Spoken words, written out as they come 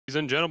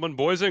and gentlemen,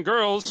 boys and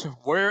girls,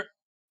 we're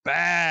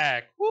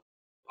back. Woo.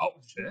 Oh,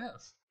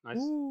 Jeff. Nice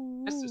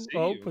to see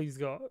you. He's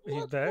got.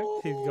 He's back.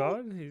 He's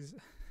gone.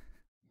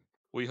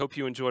 We hope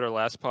you enjoyed our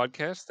last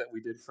podcast that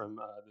we did from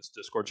this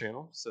Discord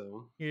channel.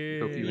 So we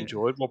hope you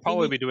enjoyed. We'll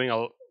probably be doing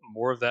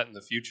more of that in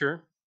the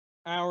future.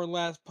 Our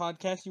last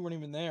podcast, you weren't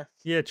even there.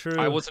 Yeah, true.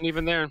 I wasn't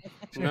even there.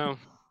 No.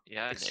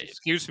 Yeah,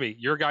 Excuse me.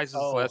 Your guys'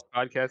 last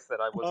podcast that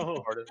I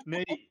wasn't part of.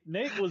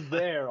 Nate was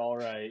there, all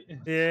right.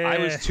 Yeah.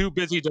 I was too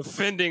busy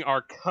defending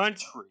our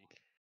country.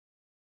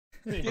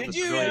 Did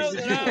you know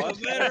that I'm a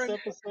veteran?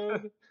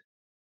 Episode?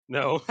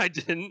 No, I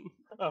didn't.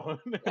 Oh,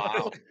 no.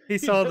 Wow. He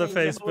saw the doesn't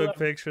know Facebook about-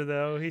 picture,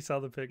 though. He saw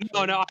the picture.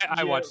 No, I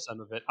Yeah. watched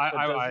some of it. But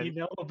does I he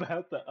know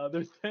about the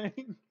other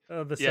thing?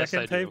 Oh, the Yes,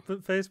 second I do.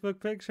 Facebook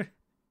picture?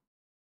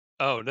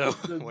 Oh no!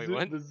 The Wait, zo-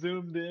 what? The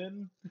zoomed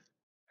in.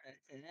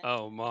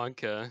 Oh,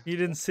 Monka. You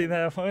didn't see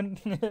that one?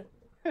 Goodness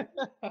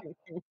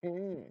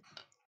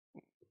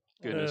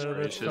that's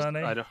gracious! funny.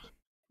 I don't.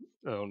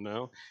 Oh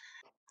no!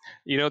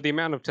 You know the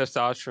amount of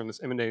testosterone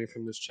that's emanating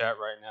from this chat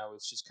right now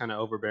is just kind of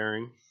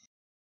overbearing.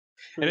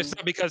 And it's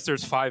not because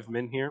there's 5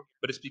 men here,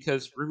 but it's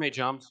because roommate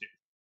John's here.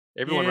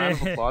 Everyone, round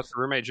of Yeah. applause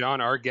for roommate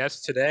John, our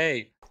guest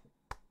today.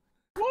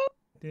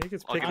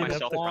 It's I'll give picking up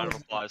myself a the round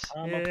of applause.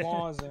 I'm Yeah.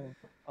 applauding.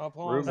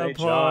 Roommate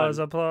applause,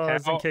 John.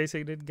 applause, How- in case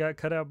it got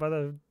cut out by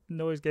the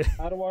noise gate.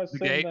 How do I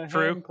send gate the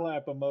crew. hand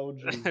clap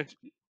emoji?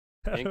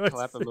 Hand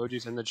clap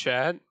emojis in the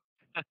chat.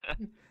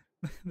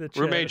 The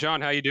Roommate chat.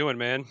 John, how you doing,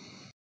 man?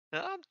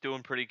 I'm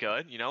doing pretty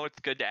good. You know, it's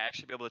good to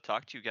actually be able to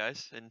talk to you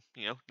guys and,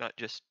 you know, not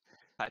just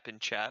type in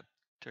chat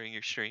during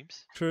your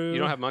streams. True. You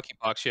don't have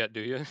monkeypox yet,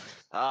 do you?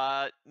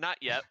 Not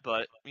yet,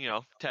 but, you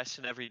know,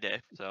 testing every day.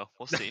 So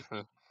we'll see.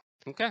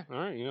 Okay, all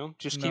right. You know,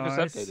 just keep us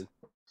Nice.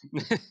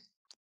 updated.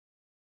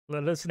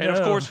 Let us know. And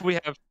of course,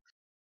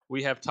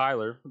 we have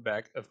Tyler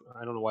back.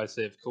 I don't know why I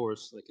say of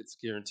course, like it's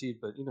guaranteed,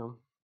 but you know,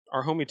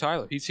 our homie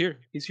Tyler, he's here.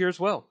 He's here as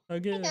well.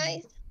 Again.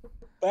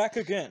 Back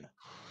again.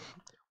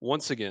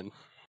 Once again.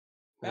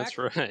 That's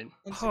Back right.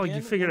 Once Oh, you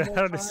again, figured one out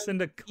more how to time,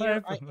 send a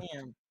Here clap. I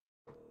am.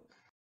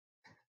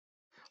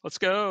 Let's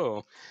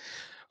go.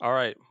 All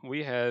right,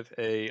 we have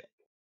a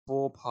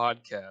full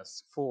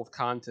podcast, full of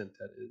content.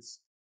 That is.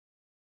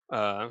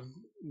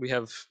 We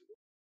have.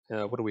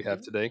 What do we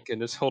have today?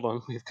 Goodness, hold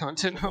on. We have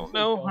content. Oh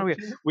no, what do we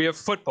have? We have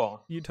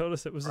football. You told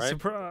us it was a Right.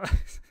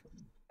 surprise.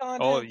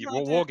 Oh,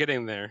 we'll get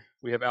in there.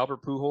 We have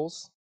Albert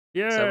Pujols,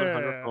 Yeah.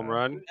 700 home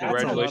run. That's a lot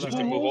Congratulations of to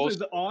fun. Pujols.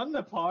 is on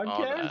the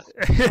podcast.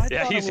 Yeah, thought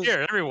it he's was-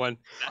 here. Everyone,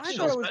 I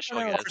Special, thought it was special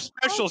pronounced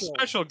guest.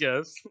 special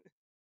guest.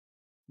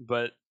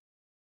 But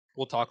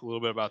we'll talk a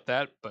little bit about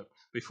that. But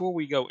before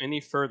we go any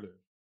further,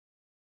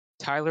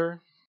 Tyler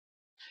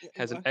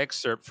has an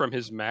excerpt from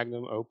his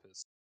magnum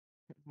opus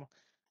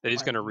that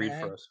he's My going to read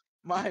for us.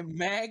 My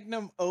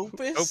magnum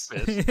opus.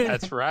 Opus,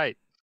 that's right.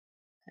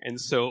 And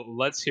so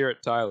let's hear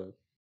it, Tyler.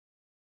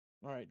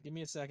 All right, give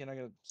me a second. I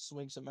gotta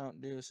swing some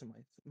Mountain Dew so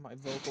my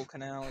vocal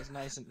canal is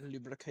nice and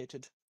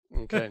lubricated.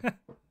 Okay.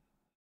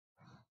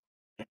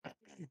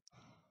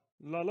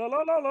 La la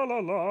la la la la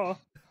la.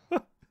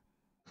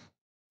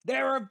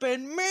 There have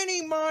been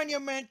many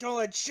monumental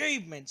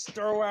achievements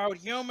throughout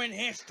human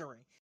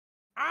history.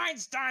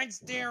 Einstein's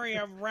theory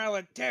of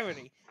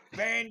relativity,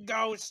 Van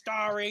Gogh's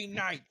Starry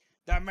Night,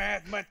 the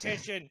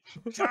mathematician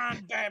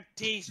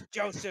Jean-Baptiste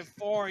Joseph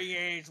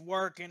Fourier's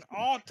work in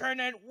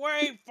alternate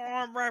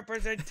waveform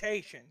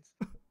representations,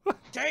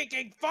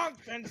 taking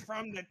functions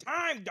from the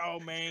time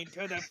domain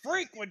to the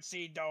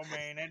frequency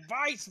domain and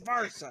vice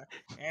versa,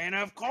 and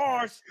of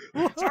course,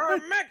 Sir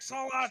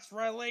Mix-a-Lot's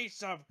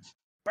release of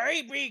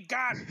Baby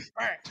Got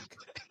Back.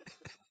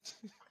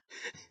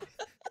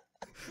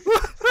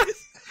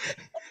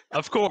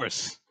 Of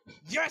course.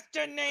 Just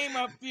to name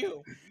a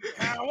few.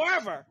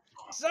 However,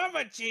 some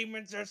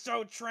achievements are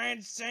so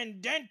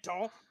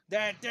transcendental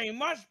that they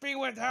must be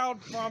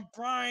withheld from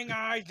prying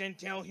eyes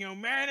until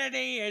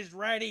humanity is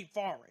ready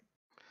for it.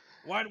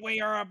 What we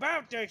are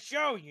about to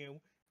show you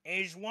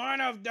is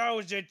one of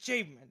those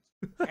achievements,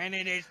 and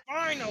it is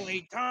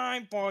finally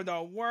time for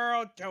the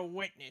world to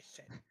witness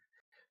it.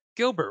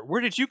 Gilbert,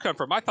 where did you come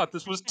from? I thought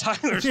this was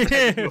Tyler's Yeah.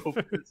 magnum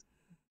opus.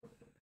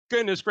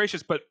 Goodness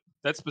gracious, but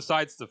that's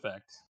besides the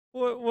fact.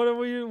 What are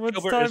we? What's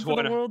Gilbert time is for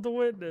the one- world to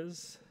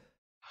witness?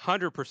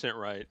 100%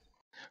 right.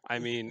 I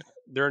mean,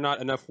 there are not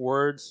enough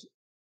words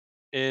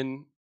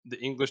in the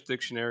English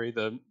dictionary,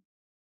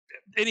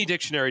 any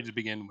dictionary to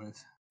begin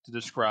with, to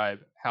describe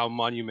how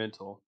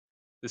monumental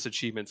this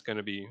achievement's going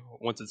to be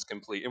once it's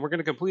complete. And we're going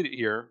to complete it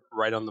here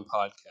right on the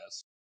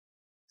podcast.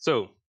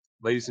 So,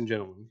 ladies and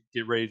gentlemen,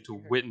 get ready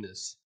to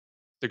witness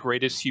the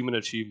greatest human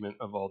achievement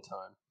of all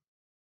time.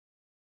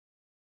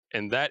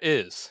 And that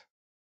is,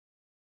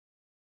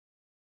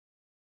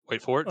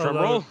 wait for it, drum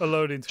roll. A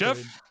loading screen.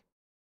 Jeff,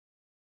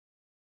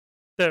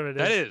 There it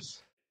is. that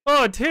is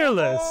Oh, a tier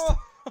list.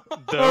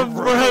 the A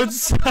road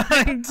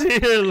sign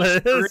tier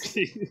list.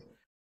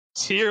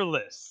 tier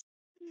list.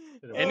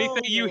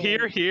 Anything you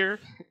hear here,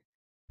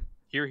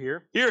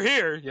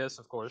 yes,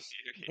 of course,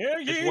 Hear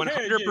is ye, hear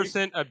ye.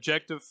 100%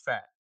 objective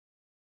fact.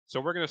 So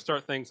we're going to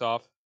start things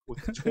off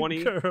with a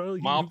 20 Girl,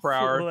 mile you per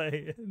hour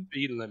playing.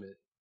 speed limit.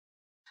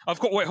 Of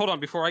course, wait, hold on.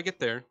 Before I get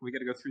there, we got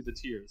to go through the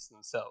tiers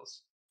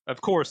themselves. Of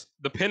course,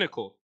 the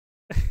pinnacle,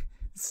 the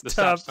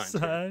stop Stop sign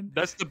tier. sign.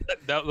 That's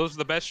those are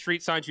the best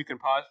street signs you can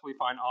possibly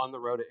find on the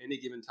road at any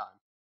given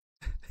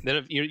time. Then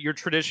if your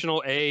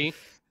traditional A,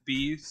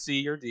 B,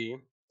 C, or D,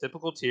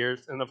 typical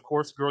tiers, and of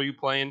course, girl, you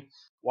playing.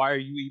 Why are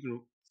you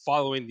even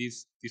following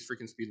these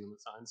freaking speed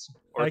limit signs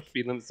or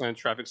speed limit signs,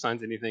 traffic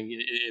signs, anything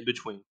in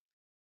between?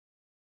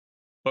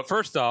 But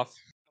first off,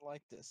 I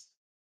like this.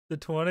 The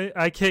 20?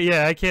 I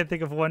can't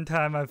think of one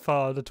time I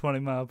followed a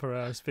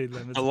 20-mile-per-hour speed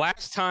limit. the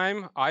last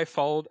time I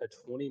followed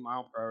a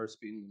 20-mile-per-hour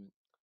speed limit,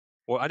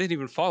 well, I didn't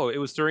even follow it. It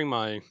was during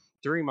my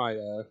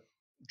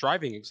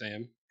driving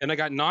exam, and I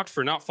got knocked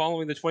for not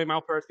following the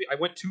 20-mile-per-hour speed. I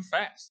went too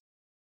fast.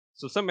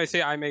 So some may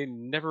say I may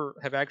never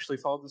have actually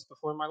followed this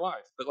before in my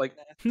life, but like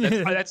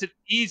that's an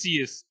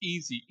easy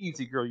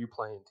girl you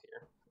playing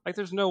here. Like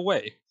there's no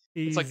way.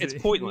 It's like it's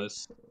Easy.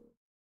 pointless.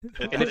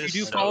 It And if is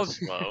you do so follow-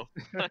 slow.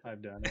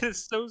 I've done It it.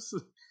 is so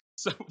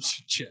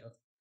Jeff.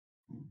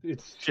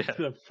 It's just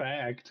a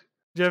fact.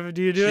 Jeff,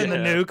 do you do it in the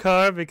Yeah. new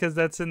car because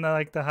that's in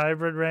the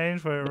hybrid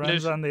range where it That runs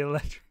is- on the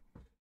electric?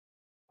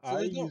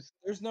 So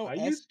there's no I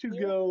S used to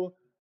tier? go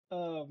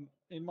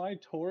in my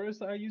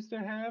Taurus I used to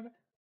have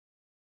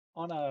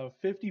on a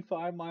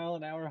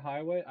 55-mile-an-hour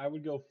highway, I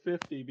would go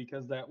 50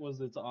 because that was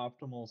its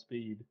optimal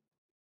speed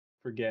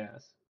for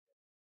gas.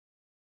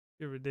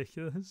 You're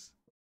ridiculous.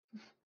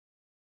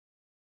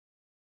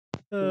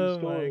 True Oh my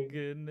story.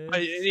 goodness.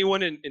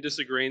 Anyone in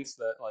disagreements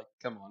that like,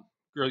 come on,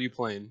 girl, you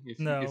playing? If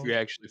No. you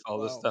actually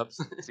follow this Well,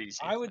 stuff. It's easy.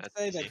 I would That's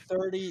say easy. that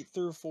 30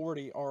 through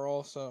 40 are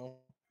also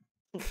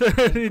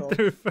 30 girl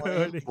through playing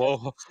 40. because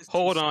Well, it's just too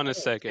hold on a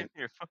slow. second.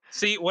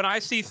 See, when I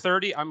see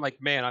 30, I'm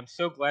like, man, I'm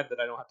so glad that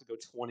I don't have to go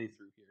 20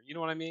 through here. You know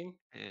what I mean?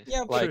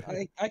 Yeah, Like- but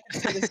I can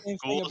say the same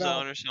School thing about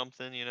zone or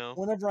something, you know.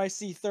 whenever I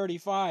see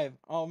 35.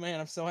 Oh man,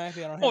 I'm so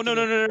happy I don't have Oh to no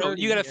go no.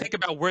 30 You got to here. think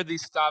about where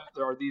these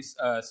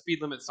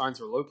speed limit signs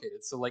are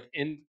located. So like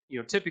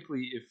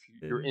typically if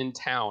you're in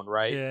town,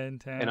 right? Yeah, in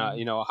town.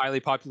 In a highly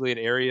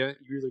populated area,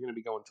 you're either going to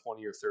be going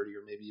 20 or 30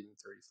 or maybe even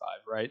 35,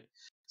 right?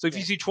 So if you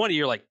Yeah. see 20,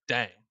 you're like,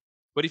 dang.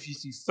 But if you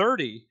see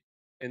 30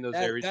 in those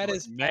areas, that you're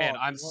is like, man,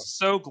 fog. I'm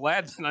so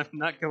glad that I'm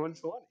not going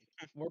 20.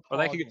 We're Well,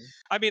 that could- pogging.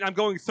 I mean, I'm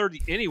going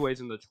 30 anyways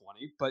in the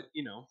 20, but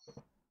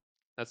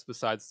that's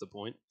besides the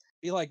point.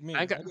 Be like me.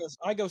 I got-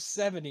 I go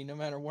 70 no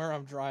matter where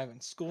I'm driving.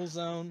 School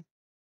zone.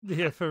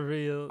 Yeah, for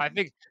real. I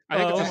think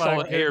Oh it's a my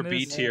solid A or B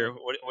goodness. tier.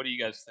 What do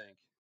you guys think?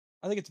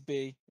 I think it's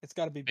B. It's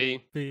got to be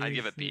B? B. I'd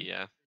give it B,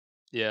 yeah.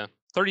 Yeah,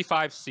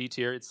 35 C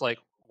tier. It's like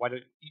why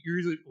don't you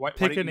usually why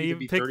Pick don't an you even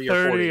be pick 30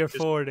 30 or or 40?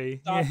 40.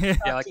 Stop- Yeah.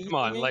 Yeah, like teasing come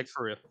on, me. like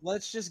for real.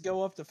 Let's just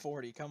go up to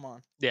 40. Come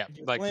on. Yeah,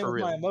 You're like playing for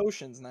with my real.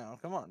 emotions now.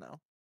 Come on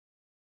now.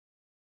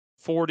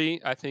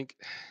 40, I think.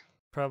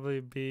 Probably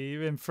B.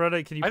 In front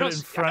of, can you I put don't it in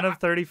see- front of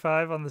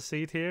 35 on the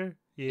C tier?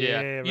 Yeah,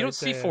 Yeah, you right don't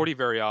see there. 40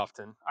 very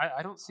often.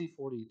 I don't see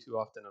 40 too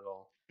often at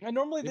all. I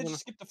normally they Anyone-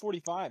 just skip the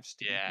 45s.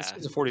 Steve. Yeah. This It's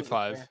is a completely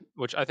 45, fair.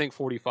 which I think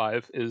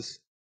 45 is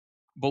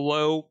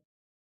below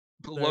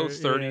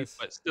 30, yes.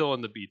 but still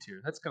in the B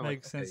tier. That's kind of like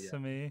Makes okay, sense yeah. to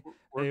me.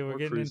 We're, Hey, we're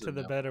getting into cruising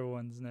the now. better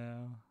ones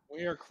now.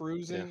 We are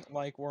cruising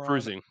like we're on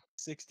Cruising.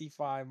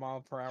 65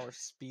 mile per hour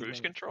speed Cruise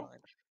limit control? sign.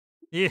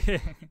 Yeah,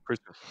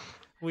 Cruising.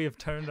 we have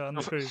turned on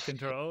the cruise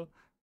control.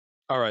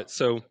 All right,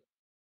 so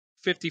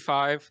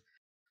 55.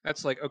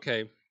 That's like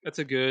okay. That's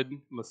a good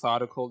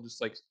methodical, just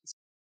like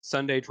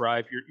Sunday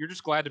drive. You're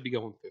just glad to be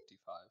going 55.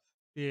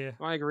 Yeah,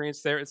 My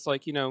agreeance there. It's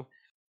like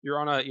you're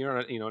on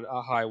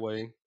a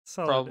highway.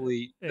 solid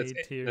Probably A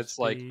tier that's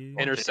like speed.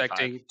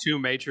 intersecting two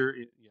major.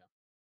 Yeah.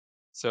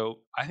 So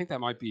I think that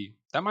might be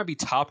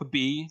top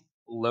B,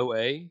 low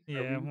A.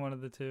 Yeah, one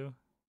of the two.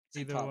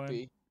 See Either top one.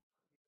 B.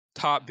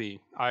 Top B.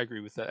 I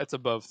agree with that. That's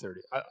above 30.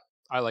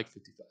 I like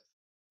 55.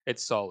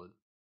 It's solid.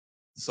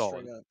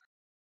 Solid. Straight up.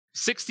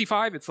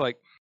 65. It's like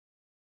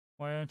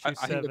Why aren't I you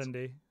think that's-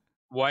 70?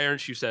 why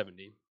aren't you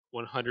 70?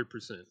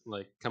 100%.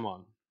 Like come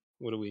on.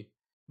 What are we?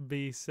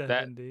 B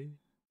 70.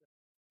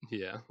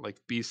 Yeah, like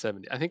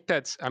B70. I think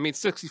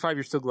 65.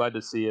 You're still glad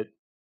to see it,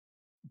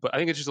 but I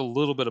think it's just a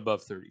little bit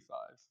above 35.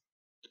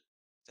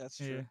 That's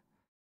true. Yeah.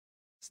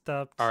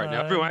 Stop. All right,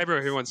 now sign.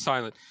 everyone's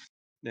silent.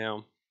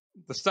 Now,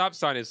 the stop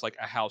sign is like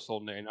a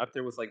household name. Up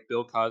there with like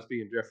Bill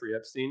Cosby and Jeffrey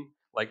Epstein.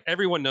 Like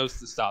everyone knows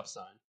the stop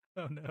sign.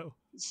 Oh no.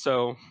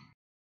 So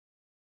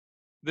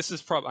this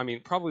is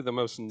probably the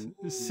most C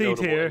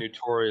notable tier. and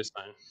notorious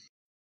sign.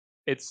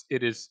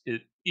 It is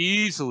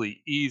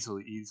easily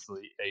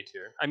A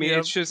tier. I mean, Yep,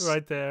 it's just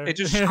right there. it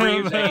just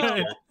screams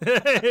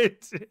A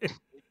tier.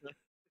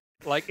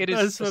 Like it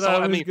is. That's what so- I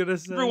was mean, gonna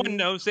say. everyone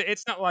knows it.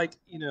 It's not like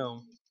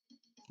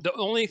the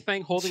only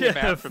thing holding it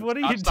back Jeff, from what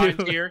are stop you signs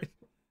doing? here.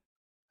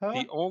 Huh?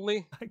 The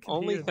only I can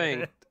only hear thing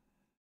that.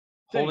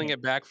 holding Dang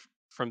it back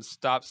from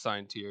stop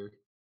sign tier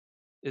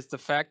is the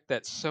fact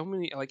that so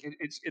many like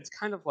it's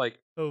kind of like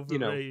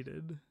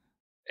Overrated.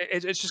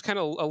 it's just kind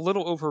of a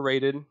little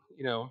overrated.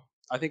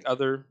 I think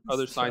other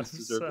signs Stop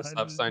deserve the sign,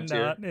 stop sign tier.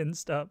 Not in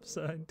stop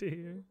sign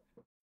tier.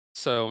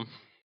 So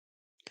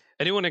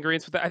Anyone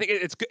agrees with that? I think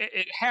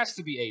it has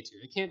to be A tier.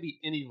 It can't be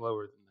any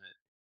lower than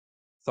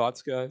that.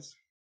 Thoughts, guys?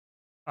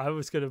 I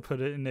was gonna put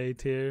it in A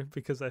tier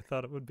because I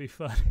thought it would be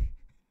funny.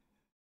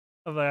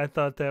 I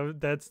thought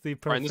that's the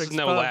Right, this perfect is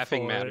no spot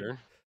laughing for matter. it.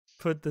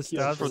 Put the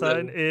Yeah, stop for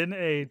sign the- in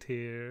A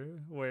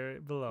tier where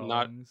it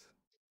belongs.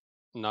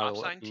 Not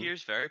Stop a sign tier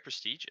is very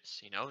prestigious.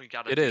 You know, you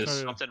got to It do is.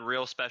 something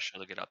real special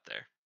to get up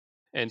there.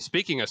 And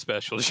speaking of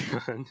special,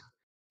 John,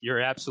 you're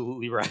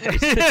absolutely right.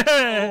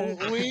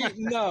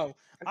 No.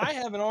 I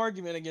have an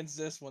argument against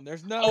this one.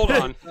 There's no Hold way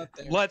on. it's up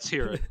there. Let's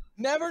hear it.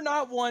 Never,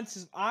 not once,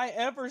 have I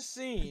ever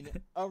seen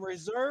a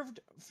reserved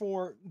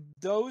for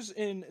those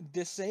in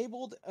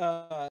disabled,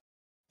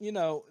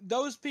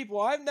 those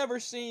people. I've never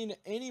seen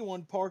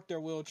anyone park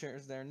their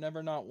wheelchairs there.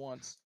 Never, not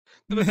once.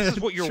 But this is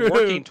what you're True.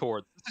 working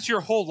towards. This is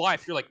your whole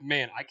life. You're like,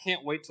 man, I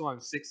can't wait till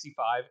I'm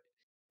 65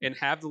 and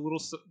have the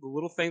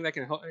little thing that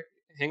can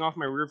hang off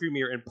my rearview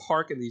mirror and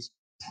park in these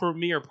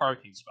premier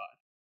parking spots.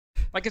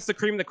 Like it's the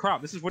cream of the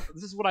crop. This is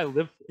what I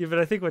live for. Yeah, but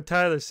I think what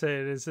Tyler's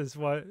saying is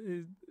why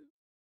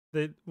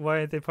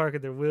aren't they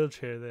parking their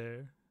wheelchair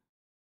there?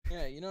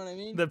 Yeah, you know what I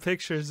mean? The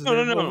pictures of No,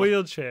 them no. a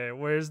wheelchair.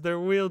 Where's their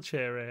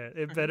wheelchair at?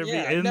 It better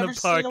Yeah, be I've in never the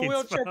seen a parking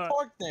wheelchair spot.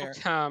 parked there.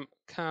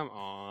 Come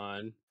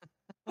on.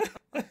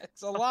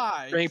 It's a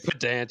lie. Being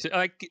pedantic.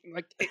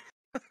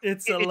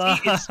 It's a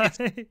it's-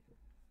 lie.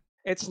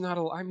 It's not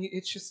a. I mean,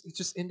 it's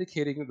just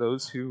indicating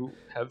those who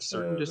have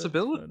certain That's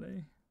disabilities.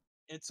 funny.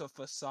 It's a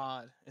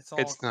facade. It's all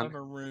It's not-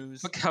 clever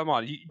ruse. But come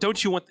on,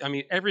 don't you want? I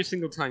mean, every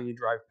single time you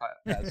drive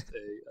past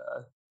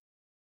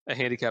a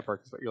handicap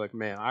parking spot, you're like,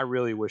 man, I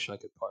really wish I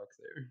could park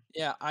there.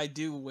 Yeah, I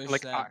do wish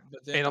Like, that.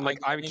 But then and I'm like,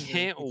 get I angry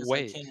can't because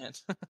wait. I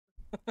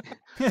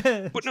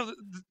can't. But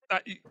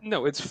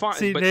no, it's fine.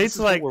 See, but Nate's this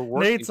is what like, we're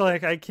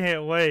working I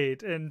can't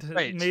wait, and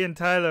Right. me and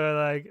Tyler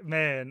are like,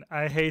 man,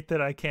 I hate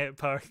that I can't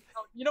park.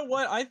 You know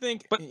what? I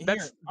think. But Here,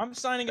 that's- I'm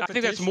signing a I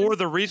petition. think that's more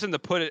the reason to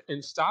put it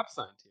in stop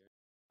signs here.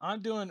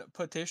 I'm doing a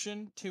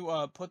petition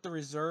to put the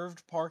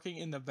reserved parking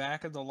in the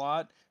back of the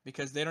lot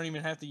because they don't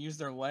even have to use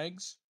their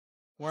legs.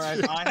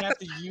 Whereas I have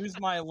to use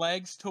my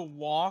legs to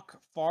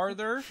walk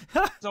farther.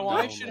 So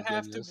I Oh, should my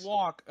have goodness. to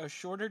walk a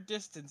shorter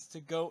distance to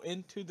go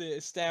into the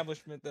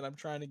establishment that I'm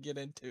trying to get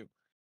into.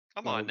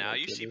 Come Oh on now, my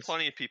you see goodness.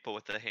 plenty of people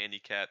with the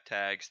handicap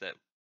tags that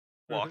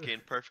walk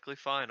in perfectly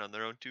fine on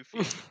their own 2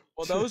 feet.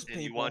 Well, those And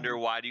you people wonder,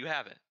 why do you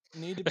have it?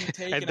 need to be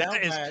taken And that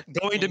out is back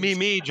going to be and-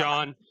 me,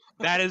 John.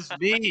 That is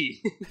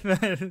me.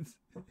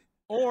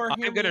 Or hear I'm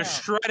me gonna out.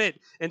 shred it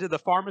into the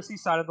pharmacy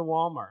side of the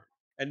Walmart,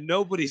 and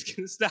nobody's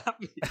gonna stop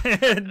me.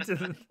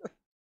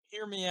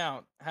 Hear me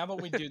out. How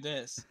about we do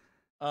this?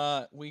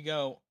 We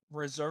go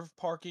reserved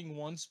parking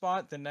one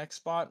spot, the next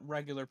spot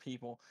regular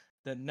people,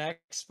 the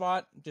next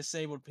spot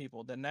disabled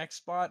people, the next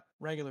spot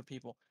regular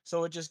people.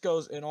 So it just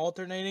goes in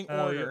alternating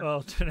order.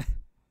 Alternate.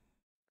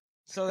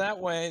 So that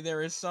way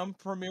there is some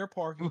premier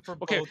parking for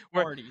Okay, both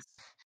we're- parties.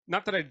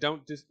 Not that I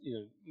don't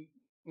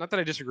not that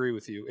I disagree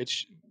with you.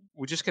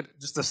 We just get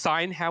just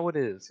assign how it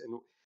is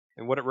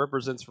and what it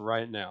represents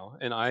right now.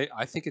 And I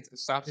think it's a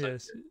stop sign.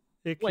 Yes,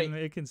 here.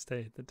 it can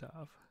stay at the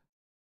top.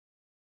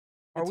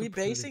 Are It's a we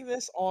pretty- basing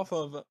this off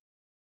of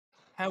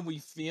how we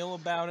feel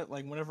about it,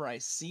 like whenever I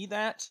see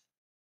that,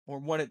 or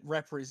what it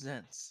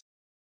represents?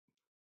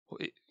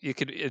 You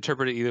could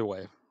interpret it either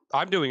way.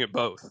 I'm doing it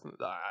both.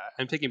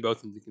 I'm taking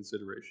both into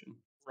consideration.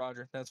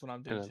 Roger, that's what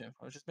I'm doing Yeah. too.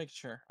 I was just making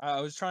sure.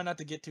 I was trying not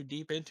to get too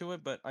deep into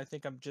it, but I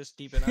think I'm just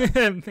deep enough.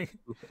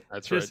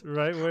 That's Just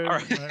right where, All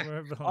right. right where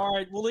it belongs. All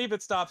right, we'll leave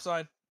it stop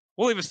sign.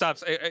 We'll leave it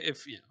stops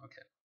if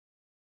okay.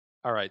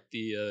 All right,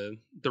 the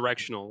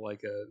directional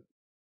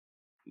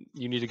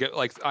you need to get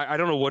I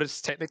don't know what it's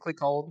technically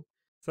called,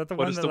 Is that the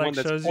what one is that the like one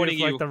that's shows you pointing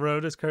if like you- the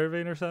road is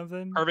curving or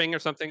something? curving or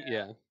something.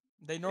 Yeah,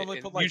 They normally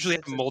It put like usually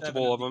 6 have or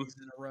multiple 7 of 'em. these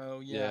in a row.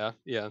 Yeah.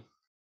 yeah.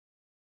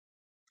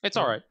 It's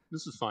Yeah. all right.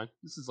 This is fine.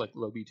 This is like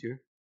low B tier.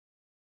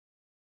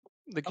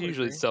 Like I would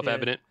usually agree. it's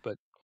self-evident, but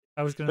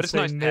I was gonna but it's say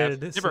nice to have.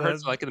 mid. It so never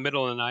hurts that- like in the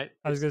middle of the night.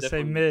 I was It's gonna say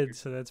definitely mid, tier.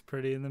 so that's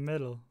pretty in the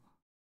middle.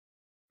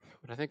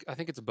 But I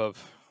think it's above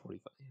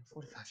 45. Yeah,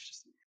 45 is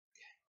just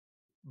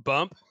okay.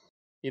 Bump.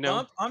 You know,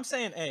 Bump, I'm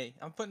saying A.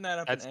 I'm putting that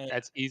up that's in A.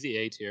 that's easy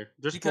A tier.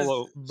 Just Because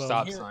below Bump.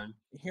 stop Here- sign.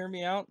 Hear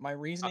me out. My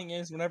reasoning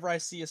is whenever I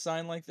see a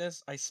sign like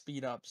this, I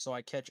speed up so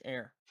I catch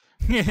air.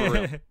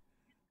 real.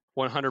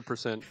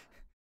 100%.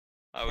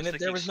 I was And if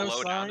there thinking was no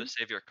slow down to sign-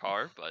 save your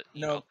car, but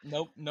you No, know,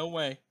 nope, no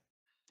way.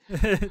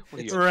 What are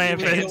It's you,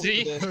 rampant.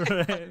 pansy?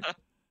 Right.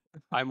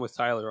 I'm with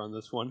Tyler on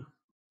this one.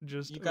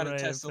 Just You gotta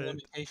test the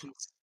rampant.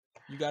 limitations.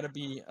 You gotta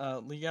be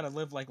you gotta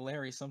live like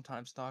Larry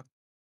sometimes, Doc.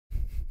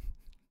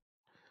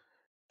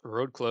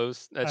 Road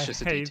closed. That's I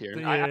just a D hate tier.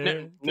 the,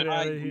 No- get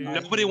outta here.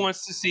 nobody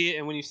wants to see it,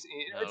 and when you see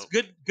it, it's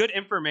No. good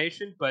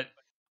information, but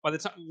by the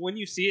time when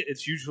you see it,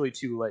 it's usually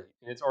too late,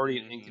 and it's already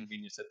an Mhm.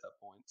 inconvenience at that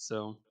point.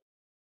 So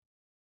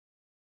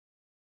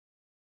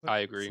I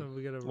agree. So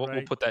we got a we'll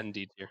right, put that in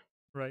D tier.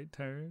 right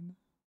turn.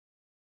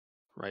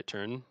 Right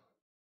turn.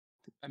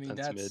 I mean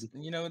That's that's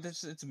mid. you know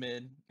it's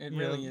mid. It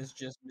really Yep. is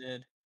just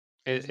mid.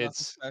 There's nothing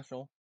It's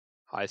special.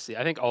 I see.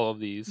 I think all of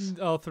these.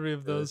 All three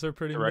of The those are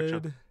pretty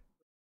direction. mid.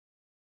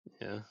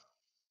 Yeah.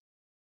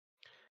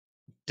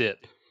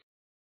 Dip.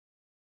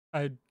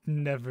 I've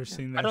never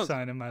seen I that don't.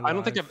 sign in my I life.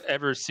 don't think I've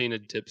ever seen a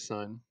dip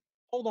sign.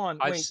 Hold on,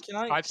 I've wait. s- Can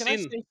I I've can I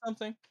seen. say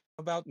something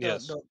about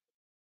Yes.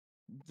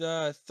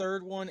 the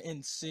third one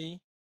in C?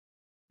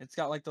 It's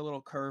got like the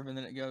little curve and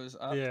then it goes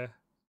up. Yeah.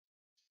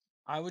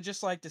 I would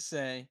just like to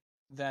say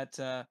that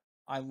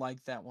I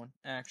like that one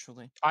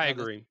actually. I Now,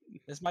 agree.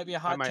 this might be a I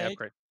hot might take.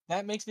 upgrade.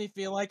 That makes me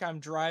feel like I'm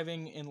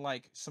driving in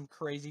like some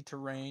crazy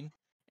terrain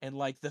and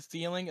like the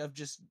feeling of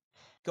just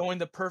going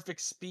the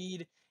perfect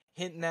speed,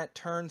 hitting that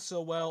turn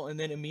so well, and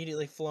then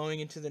immediately flowing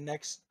into the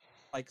next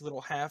like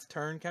little half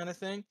turn kind of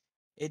thing.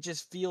 It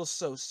just feels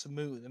so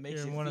smooth. It makes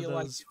You're you one of feel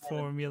like those you're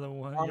Formula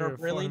One. on a You're a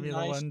really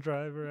Formula nice. One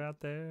driver out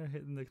there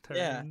hitting the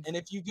Yeah, turns. and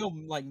if you go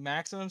like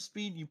maximum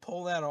speed, you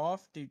pull that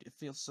off, dude. It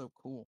feels so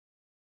cool.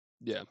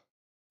 Yeah.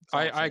 That's all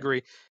I'm I saying.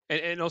 agree,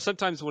 and you know,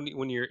 sometimes when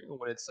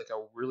it's like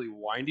a really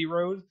windy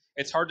road,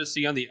 it's hard to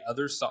see on the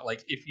other side.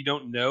 Like if you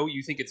don't know,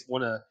 you think it's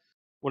one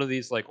of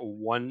these like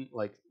one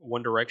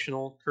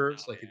directional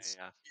curves. Oh, Like yeah, it's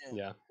yeah.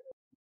 yeah,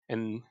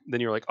 and then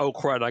you're like, oh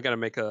crud, I gotta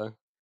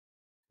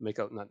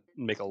not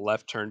make a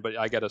left turn, but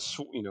I gotta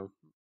You gotta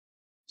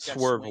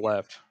swerve swing it.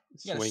 left,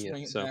 You gotta swing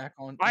swing it. it So back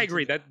on. I Into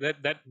agree the,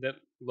 that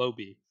low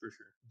B for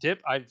sure.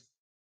 Dip, I've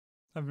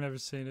never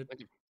seen it.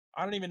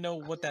 I don't even know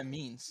what that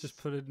means. Just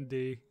put it in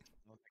D.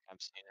 I don't think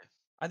I've seen it.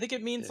 I think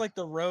it means Yeah. like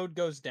the road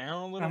goes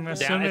down a little I'm bit.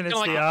 assuming it's it's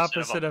kinda the like opposite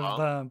opposite of of a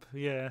bump.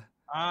 Yeah.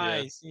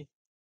 I see.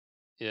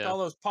 yeah. All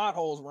those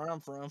potholes where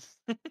I'm from.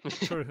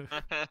 True.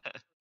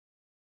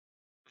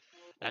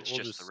 That's We'll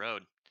just the just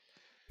road.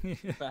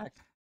 Fact.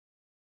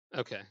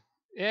 okay.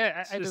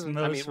 Yeah, It's it just doesn't.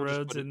 I mean, most we'll just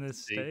roads put it in in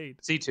this C. state.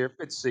 C tier.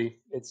 It's C.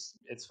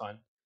 It's fine.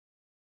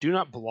 Do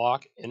not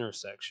block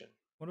intersection.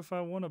 What if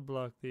I want to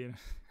block the?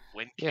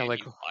 When Yeah, can like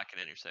you block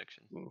an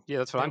intersection? yeah,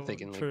 that's what I'm Yeah,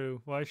 thinking. Like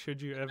true. Why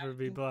should you ever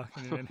be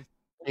blocking it? in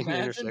the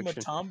Imagine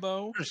intersection.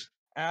 Matumbo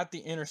at the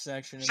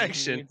intersection and then he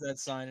Section. reads that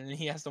sign and then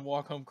he has to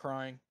walk home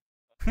crying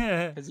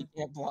because he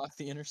can't block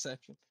the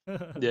intersection.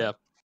 Yeah,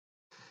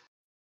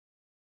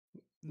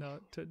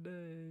 Not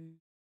today.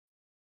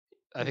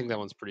 I think that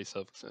one's pretty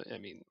self. I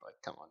mean, like,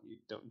 come on, you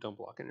don't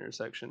block an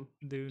intersection.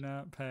 Do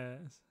not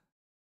pass.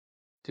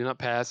 Do not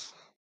pass.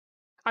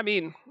 I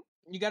mean,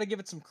 You got to give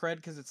it some cred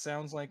because it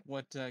sounds like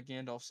what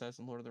Gandalf says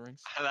in Lord of the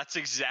Rings. That's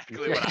exactly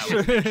what I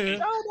was thinking.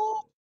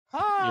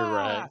 you're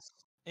right.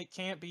 It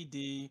can't be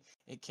D.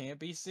 It can't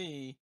be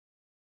C.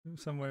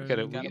 Somewhere. We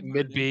in get Gotta mid put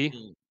it in B.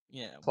 D.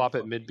 Yeah. Plop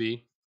we'll it put mid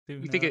B. Do You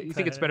not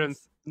think it's better than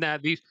pass.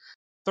 these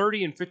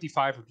 30 and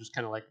 55 are just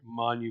kind of like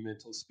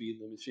monumental speed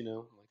limits, you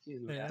know? Like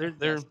Yeah.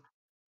 they're Yes.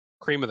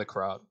 cream of the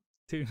crop.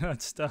 Do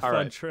not stop All on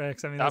right.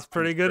 tracks. I mean, Stop that's on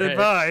pretty good tracks.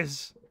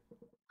 advice.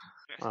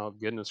 Oh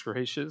goodness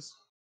gracious.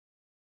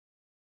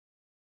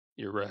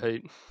 You're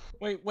right.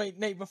 Wait,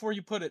 Nate. Before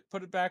you put it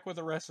back with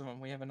the rest of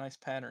them. We have a nice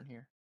pattern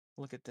here.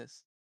 Look at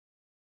this.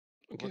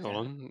 Okay, Look hold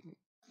at it. on.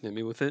 Hit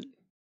me with it.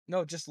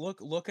 No, just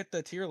look at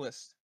the tier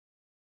list.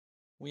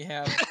 We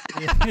have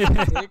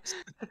Yeah. 6.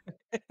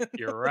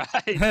 You're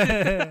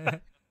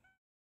right.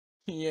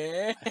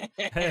 Yeah. I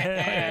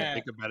didn't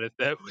think about it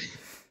that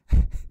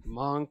way.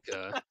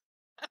 Monka.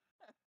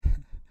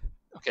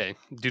 Okay,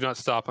 do not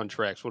stop on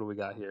tracks. What do we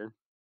got here?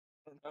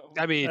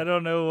 I mean, I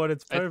don't know what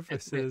its I-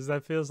 purpose is.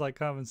 That feels like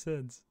common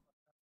sense.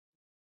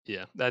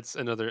 yeah, that's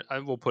another. I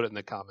will put it in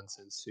the common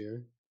sense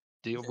tier.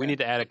 We Yeah. need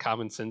to add a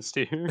common sense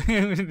tier.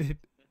 Do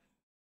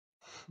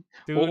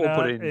We'll not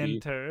put it in D.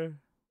 enter.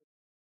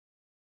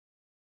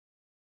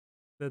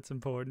 That's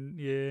important.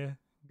 Yeah,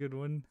 good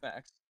one.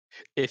 Facts.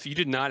 If you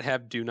did not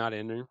have do not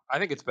enter, I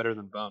think it's better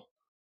than bump.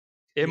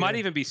 It might Yeah.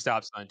 even be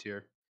stop sign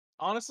tier.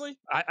 Honestly,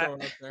 I throw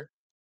it up there.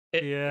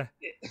 Yeah,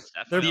 they're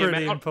Definitely. The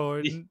pretty amount-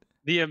 important.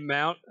 The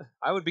amount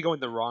I would be going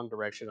the wrong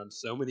direction on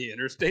so many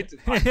interstates.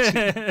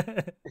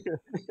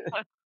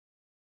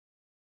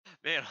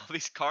 Man, all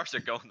these cars are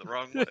going the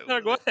wrong way.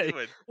 Wrong What are they way.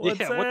 doing? What's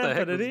Yeah, what the heck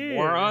happening was here?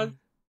 moron?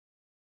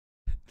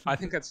 I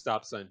think that's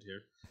stop sign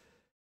tier.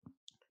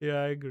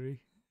 Yeah, I agree.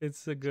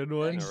 It's a good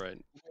one. Thanks. All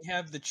right. We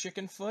have the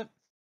chicken foot.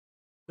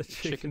 The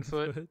Chicken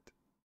foot.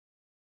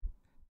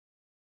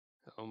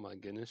 Oh my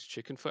goodness,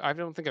 chicken foot. I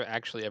don't think I've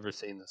actually ever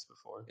seen this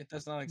before. It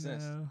does not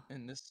exist No.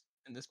 in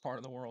this part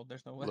of the world.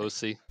 There's no way. Low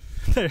C.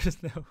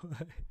 There's no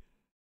way.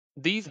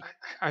 These,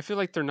 I feel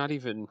like they're not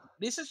even.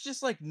 This is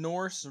just like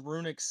Norse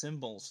runic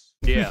symbols.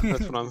 Yeah, that's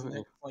what There's I'm.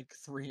 like- like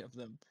 3 of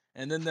them,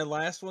 and then the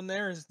last one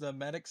there is the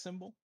medic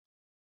symbol.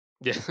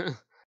 Yeah, So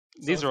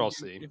these if are you all do-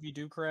 C. If you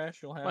do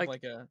crash, you'll have Like-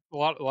 like a A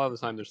lot of the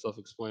time they're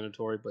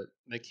self-explanatory, but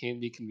they can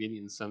be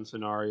convenient in some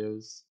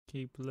scenarios.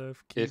 Keep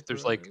left. Keep If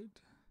there's, like- right.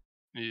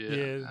 Yeah.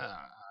 Yeah.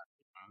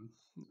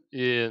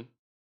 Yeah.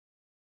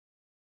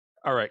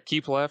 All right,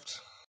 keep left.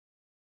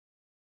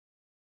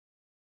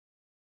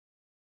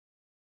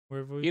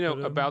 Where have we You know put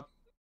 'em? about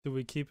Do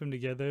we keep them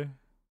together?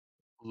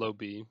 low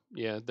B.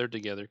 Yeah, they're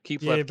together.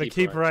 Keep Yeah, left. but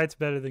keep right's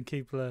better than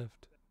keep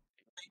left.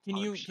 Can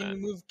you 100%.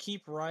 move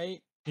keep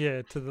right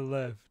Yeah, to the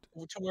left.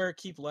 to where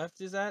keep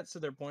left is at, so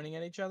they're pointing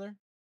at each other?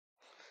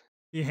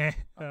 Yeah.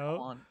 Come Oh,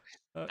 on.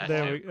 there That's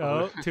we it.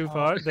 go. Oh, too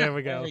far. There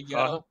we There go. we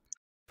go.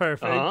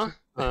 Perfect.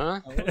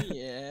 Oh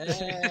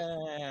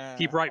yeah.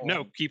 Keep right.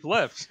 No, keep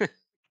left.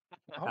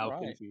 All How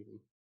right. confusing.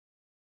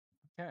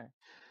 Okay.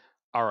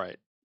 All right.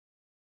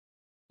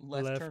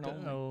 Left turn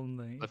Left only.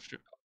 only. Left.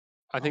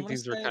 I I'm think gonna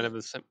these are kind say of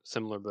a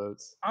similar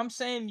boats. I'm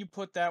saying you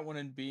put that one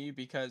in B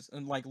because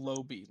in like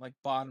low B, like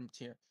bottom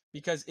tier,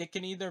 because it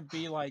can either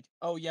be like,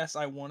 oh yes,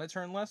 I want to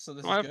turn left, so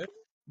this is Well, good,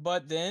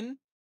 but then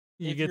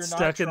You if get you're not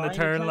stuck in the trying to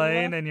turn turn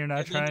lane left, and you're not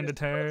and then trying you're to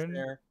stuck turn.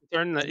 there,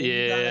 turn the, and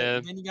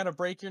then yeah. you gotta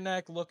break your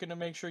neck looking to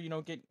make sure you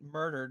don't get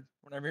murdered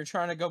whenever you're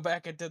trying to go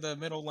back into the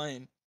middle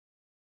lane.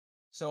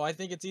 So I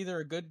think it's either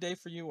a good day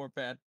for you or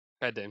bad.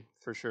 Bad day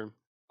for sure.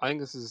 I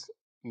think this is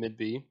mid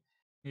B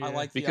I Yeah.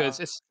 like the because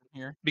option it's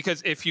here.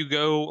 because if you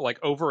go like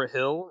over a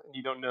hill and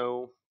you don't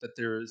know that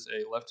there's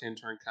a left-hand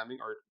turn coming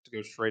or to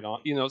go straight on,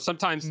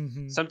 sometimes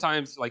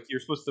Mm-hmm. like you're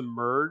supposed to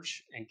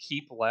merge and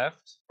keep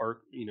left,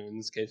 or in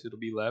this case it'll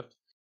be left,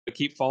 but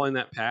keep following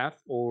that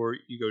path, or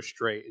you go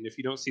straight. And if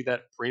you don't see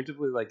that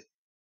preemptively, like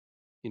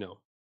you know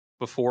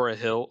before a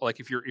hill,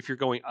 like if you're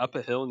going up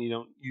a hill and you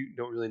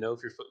don't really know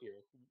if you're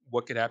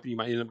what could happen, you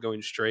might end up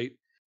going straight.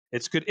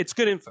 It's good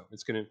info.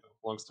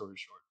 Long story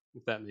short,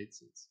 if that made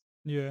sense.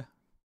 Yeah.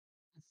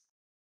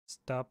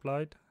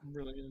 Stoplight. It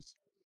really is.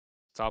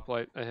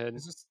 Stoplight ahead.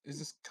 Is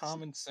this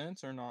common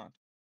sense or not?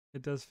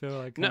 It does feel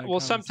like No, kind of well,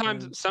 common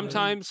sometimes, sense.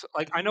 sometimes,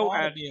 like I You know ought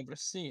to at be able to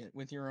see it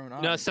with your own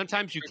no, eyes.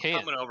 sometimes you You're can,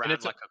 coming and around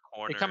it's like a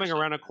corner. coming or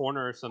around a something.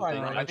 corner or something. Right,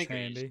 Like, Oh, I that's think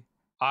handy.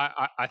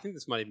 I think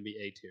this might even be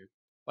A tier.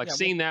 Like Yeah,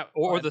 seeing that,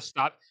 or fine. the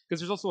stop, because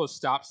there's also a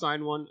stop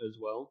sign one as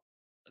well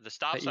The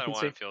stop that you sign can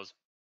one see. feels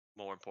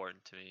more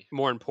important to me.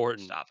 More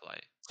important.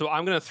 Stoplight. So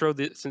I'm gonna throw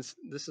this, since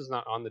this is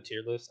not on the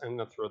tier list. I'm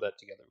gonna throw that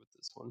together with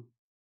this one.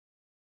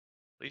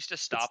 At least a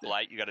It's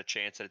stoplight, you got a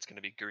chance that it's going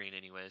to be green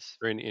anyways.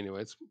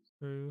 anyways.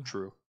 True.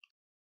 True.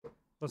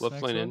 What's Left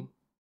next lane one? in.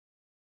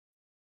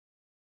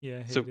 Yeah,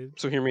 I So hated.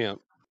 so hear me out.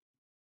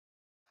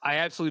 I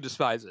absolutely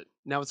despise it.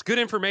 Now it's good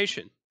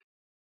information,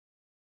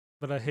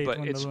 But I hate but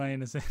when the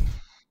lane is in.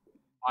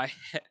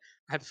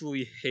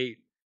 absolutely hate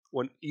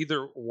when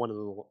either one of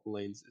the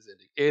lanes is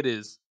ending. It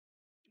is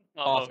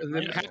off, and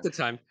then I half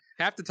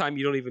the time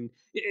you don't even.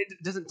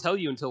 It doesn't tell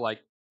you until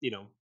like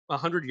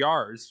 100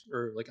 yards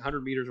or like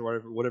 100 meters or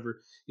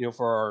whatever.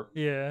 For our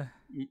Yeah.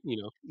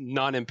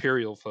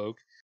 non-imperial folk,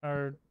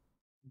 Our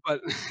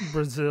but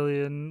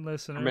Brazilian our,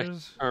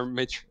 listeners. our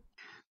matri-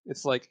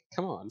 it's like,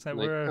 come on, Is that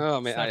like, where oh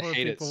man, I several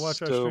hate it people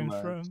watch our so streams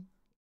much.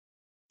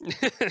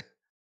 from?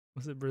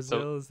 Was it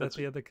Brazil? Is that that's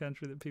the other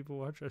country that people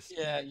watch our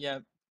streams? yeah.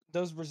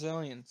 Those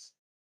Brazilians,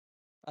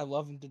 I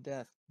love them to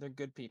death. They're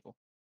good people.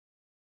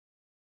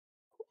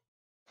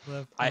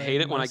 Left I hate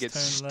lane, it when I must get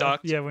turn stuck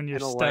left. Yeah, when you're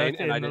in a stuck lane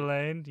and I in the didn't.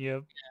 lane.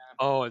 Yep.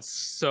 Oh, it's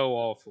so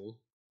awful.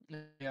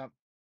 Yeah.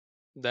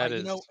 That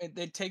is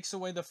It takes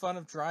away the fun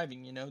of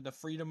driving. The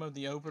freedom of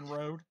the open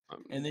road,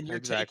 and then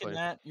exactly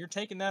you're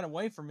taking that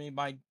away from me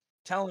by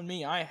telling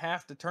me I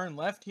have to turn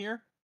left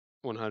here.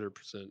 100%.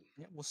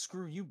 Yeah, well,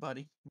 screw you,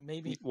 buddy.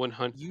 Maybe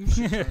 100. you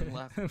should turn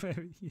left.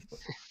 Maybe you-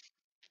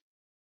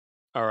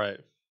 All right.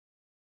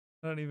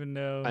 I don't even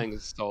know. I think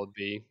it's solid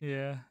B.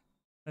 Yeah.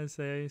 I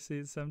say I see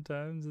it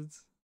sometimes.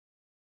 It's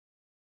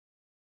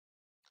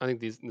I think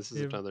this is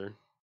Yeah. another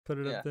put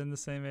it Yeah. up in the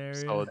same area.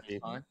 solid B.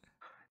 Fine.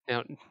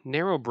 Now,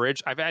 narrow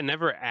bridge. I've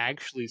never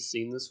actually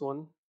seen this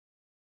one.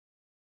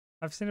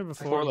 I've seen it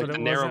before, Before, like but the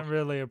it narrow. wasn't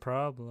really a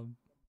problem.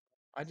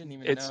 I didn't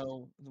even It's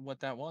know what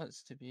that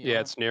was. To be yeah,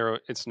 honest, it's narrow.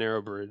 It's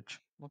narrow bridge.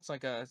 looks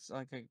like a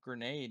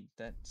grenade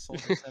that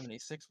Soldier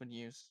 76 would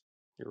use.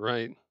 You're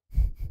right.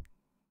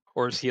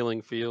 Or his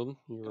healing field.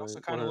 It You're also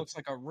right. kind of looks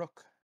like a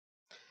rook.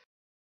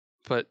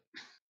 But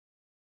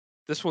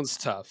this one's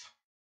tough.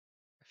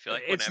 I feel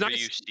like It's whenever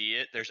nice. you see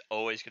it, there's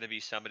always going to be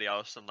somebody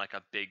else in like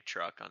a big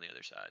truck on the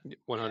other side.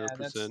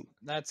 100%.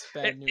 That's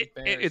bad news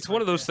bears. It's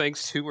one of those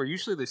things too, where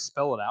usually they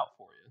spell it out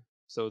for you.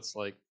 So it's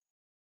like,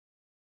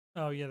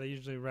 Oh yeah, they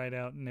usually write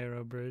out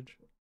narrow bridge.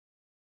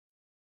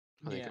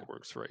 I think it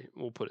works right.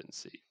 We'll put it in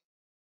C.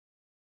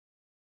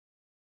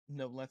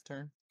 No left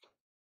turn.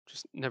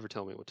 Just never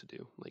tell me what to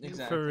do. Like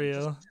Exactly. For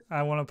real.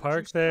 I want to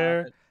park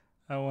there.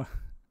 I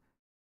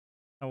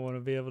want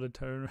to be able to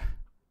turn.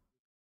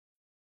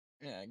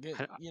 Yeah,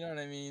 you know what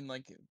I mean?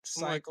 Like come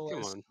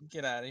cyclists, on.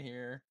 get out of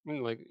here.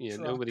 Like, yeah,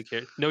 Truck. nobody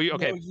cares. No, you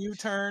okay? No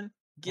U-turn.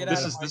 Get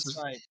This out is- of my this is-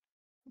 sight.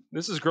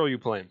 This is girl you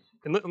playing,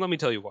 and let me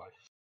tell you why.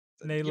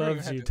 Nate You don't even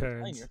loves have to explain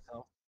U-turns.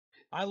 yourself.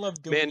 I love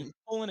Man.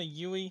 pulling a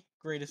Yui.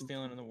 Greatest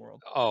feeling in the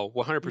world. Oh,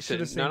 You should have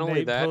 100%. seen Not only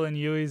Nate that, pulling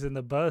Uis in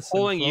the bus.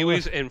 pulling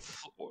Florida. Uis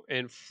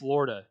in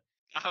Florida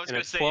I was in a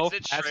going to say, 12 is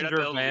it straight up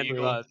passenger van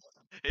illegal? bus.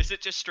 Is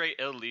it just straight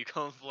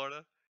illegal in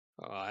Florida?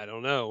 I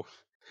don't know.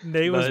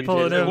 Nate was But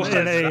pulling it him was.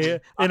 in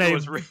I a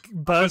was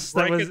bus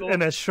that was breaking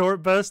in a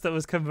short bus that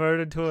was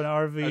converted to an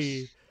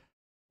RV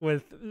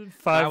with I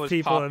 5 was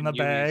people in the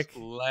popping Uis back.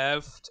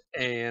 left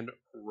and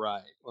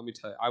right. Let me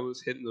tell you, I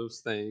was hitting those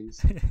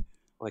things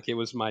like it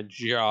was my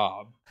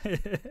job, and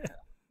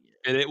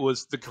it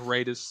was the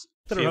greatest.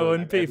 Throwing feeling I've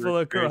ever people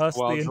experienced across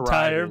while the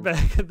entire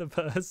driving. back of the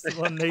bus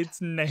while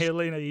Nate's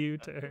nailing a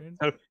U-turn.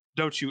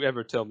 Don't you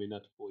ever tell me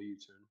not to pull a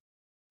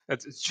U-turn.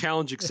 It's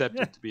challenge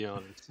accepted, to be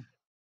honest.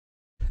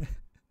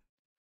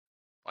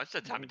 Most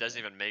of the time, it doesn't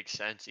even make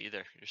sense either.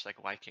 You're just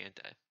like, why can't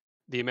I?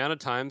 The amount of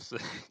times,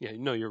 yeah,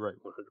 no, you're right,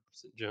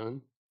 100%,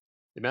 John.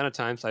 The amount of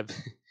times I've,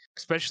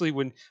 especially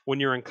when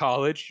you're in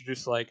college, you're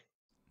just like,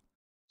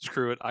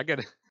 screw it, I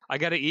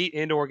gotta eat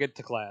and or get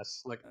to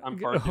class. Like I'm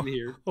parked in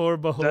here. Or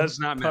both. Does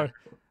not matter.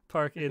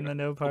 Park in the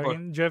no both.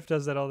 parking. Jeff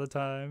does that all the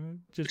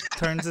time. Just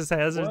turns his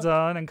hazards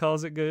on and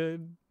calls it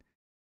good.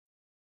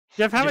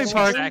 Jeff, how Yes,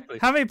 many exactly.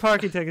 how many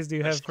parking tickets do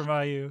you have from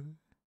IU?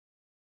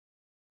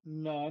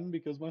 None,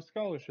 because my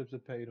scholarships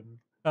have paid them.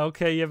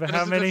 Okay, yeah, but But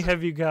how is it many just-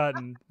 have you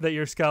gotten that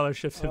your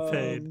scholarships have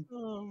paid?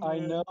 I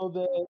know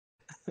that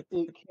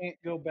it can't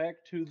go back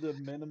to the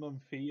minimum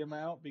fee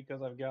amount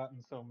because I've gotten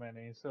so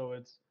many. So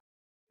it's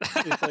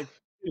like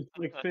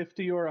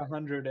 50 or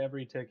 100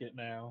 every ticket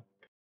now.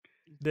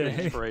 Dang.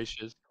 Goodness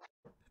gracious.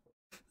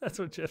 That's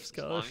what Jeff's As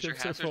long as your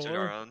scholarships are hazards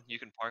are for. on, you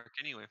can park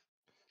anywhere.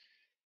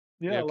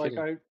 Yeah, Yeah, like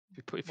kidding.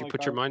 If you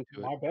put your mind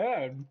to it. My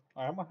bad.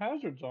 I have my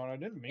hazards on. I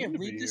didn't Yeah, mean to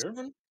be read this here.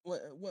 one.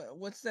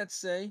 What's that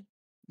say?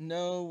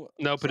 No.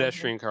 No something?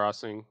 pedestrian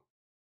crossing.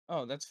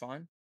 Oh, that's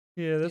fine.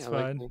 Yeah, that's Yeah,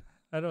 like, fine.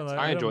 I don't I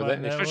I don't enjoy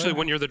that, mind especially one.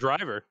 when you're the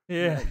driver.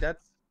 Yeah.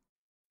 That's.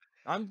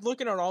 I'm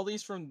looking at all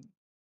these from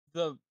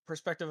the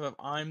perspective of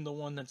I'm the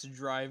one that's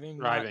driving,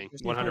 Driving, not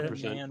just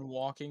 100%. a man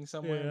walking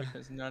somewhere, Yeah.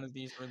 because none of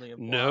these really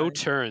apply. No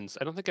turns.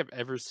 I don't think I've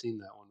ever seen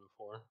that one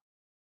before.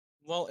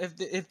 Well,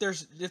 if there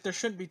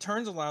shouldn't be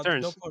turns allowed,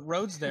 then don't Turns. put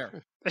roads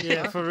there.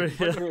 Yeah, for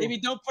real. Maybe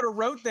don't put a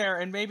road there,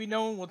 and maybe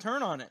no one will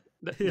turn on it.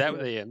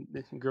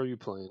 Girl, you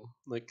playing?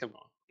 Like, come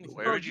on.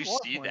 Where Bro, would you are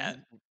see that?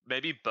 playing.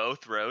 Maybe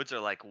both roads are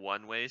like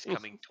one ways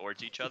coming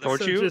towards each other.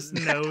 Towards So you? just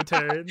no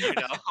turn. You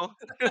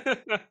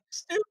know?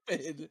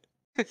 Stupid.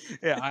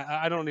 Yeah,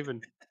 I don't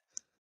even.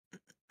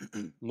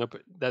 Nope.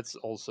 That's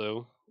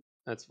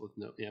with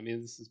no. Yeah, I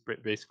mean this is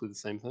basically the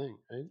same thing,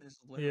 right? It's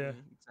literally Yeah.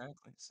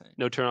 exactly the same.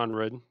 No turn on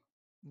red.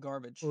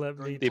 Garbage. Let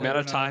Girl, me you The amount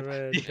of turn on time,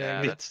 red, the, dang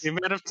Yeah, it. that's the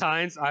amount of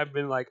times I've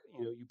been like,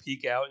 you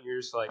peek out and you're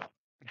just like,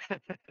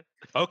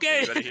 okay.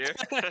 Anybody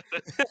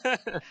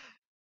here?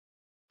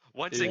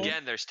 Once Yeah.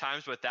 again, there's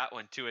times with that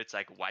one too. It's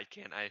like, why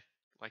can't I?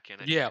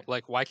 Yeah, turn?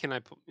 like why can't I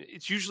put?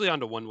 It's usually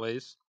onto one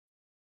ways,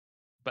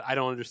 but I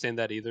don't understand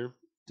that either.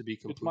 To be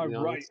It's my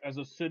completely right honest, as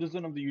a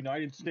citizen of the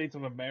United States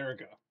of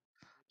America.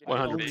 If your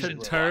 100%.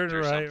 vision's To turn blocked or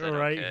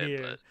right something, okay,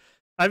 here. but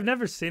I've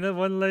never seen a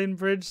one-lane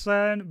bridge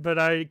sign, but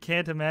I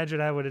can't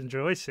imagine I would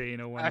enjoy seeing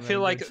a one-lane feel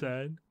like bridge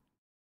sign.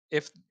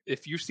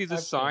 if you see this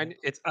I've seen sign, it.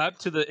 it's up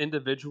to the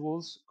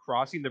individuals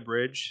crossing the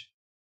bridge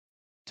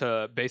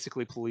to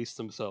basically police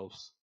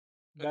themselves.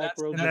 But Back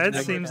that's- roads And are that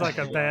never seems like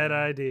a never bad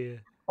allowed. idea.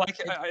 Like,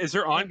 is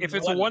there on? If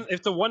it's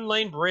a one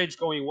lane bridge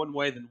going one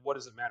way, then what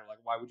does it matter? Like,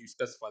 why would you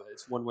specify that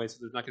it's one way? So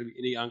there's not going to be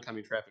any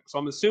oncoming traffic. So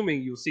I'm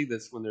assuming you'll see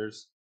this when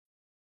there's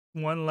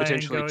One lane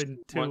potentially going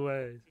two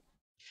ways.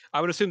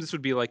 I would assume this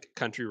would be like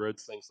country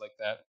roads, things like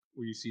that,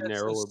 where you see That's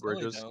so narrower silly,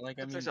 bridges. though. Like,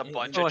 I if mean, there's a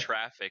bunch Oh, of like-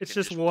 traffic, it's and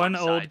just just one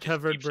side old just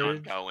covered keeps on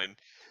bridge. going.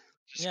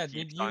 Just yeah, keeps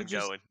dude, you on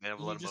just going. They have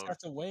a you lot of just motor. have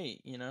to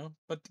wait,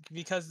 But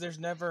because there's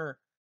never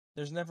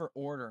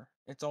order.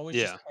 It's always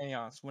Yeah. just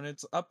chaos. When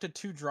it's up to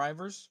two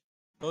drivers,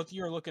 both of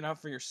you are looking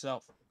out for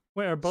yourself.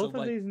 Wait, are both of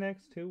like- these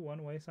next two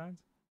one-way signs?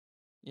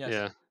 Yes.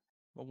 Yeah.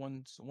 But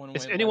one's one way.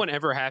 Is anyone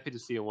ever happy to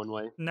see a one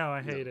way? No,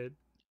 I No. hate it.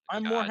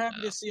 I'm more God, happy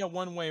no. to see a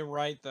one-way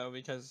right though,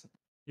 because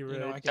You're you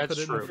know right. I can That's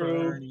put it true. in front.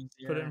 turn Put it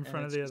easier, in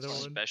front of and the it's other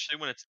just one. Especially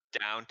when it's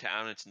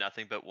downtown, it's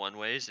nothing but one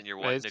ways, and you're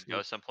wanting That's to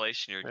go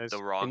someplace, and you're that's-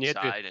 the wrong and you have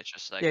to- side. And it's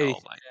just like, yeah,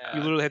 oh my yeah. god,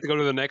 You literally have to go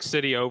to the next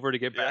city over to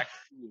get Yeah.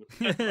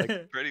 back.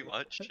 Like, pretty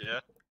much, yeah.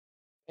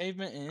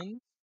 Pavement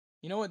in.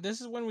 You know what? This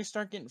is when we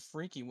start getting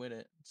freaky with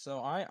it. So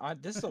I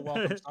this is a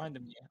welcome sign to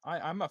me.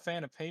 I'm a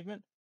fan of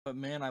pavement, but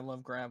man, I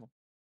love gravel.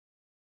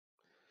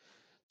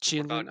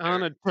 chilling about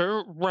on a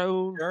dirt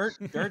road, Dirt's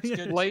good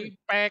too. laid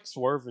back,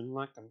 swerving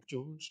like I'm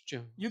George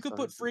Jones. You could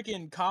put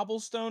freaking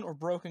cobblestone or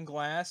broken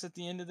glass at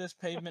the end of this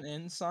pavement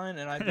in sign,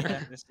 and I'd be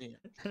happy to see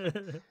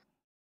it.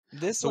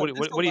 This. So what are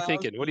you allows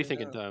thinking? What are me you to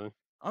thinking, know. Tyler?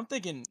 I'm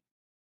thinking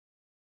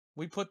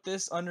we put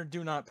this under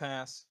do not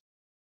pass.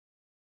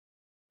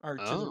 Or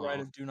to the right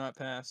Oh. of do not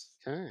pass.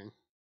 Okay.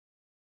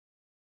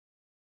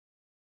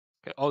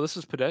 Okay. Oh, this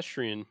is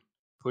pedestrian.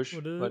 Push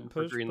What is button it?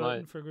 for Push green button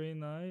light. for green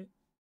light.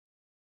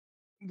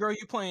 Girl,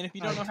 you playing. If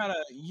you don't know how to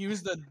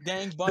use the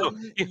dang No,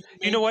 button,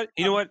 you know what?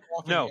 You know what?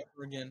 walking No,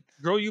 ever again.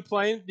 girl, you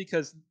playing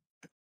because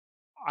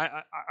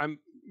I'm.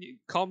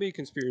 Call me a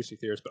conspiracy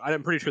theorist, but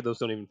I'm pretty sure those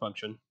don't even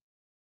function.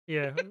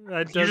 Yeah,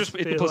 that You does just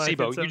it's a feel like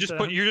placebo.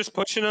 it You're just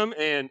pushing them,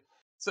 and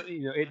so,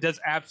 it does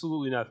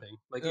absolutely nothing.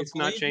 Like it's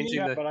not Believe me, changing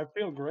Yeah, the. but I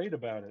feel great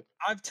about it.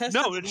 I've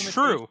tested No, the it's limitations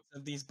true.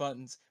 of these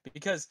buttons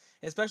because,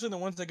 especially the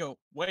ones that go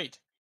wait,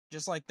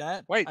 just like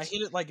that. Wait. I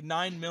hit it like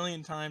 9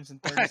 million times in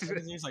 30 seconds.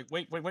 And he's like,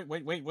 wait, and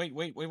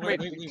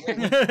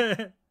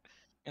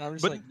I'm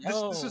just But like,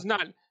 this is yo.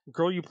 not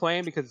girl you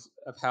playing because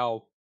of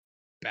how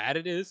bad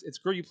it is. It's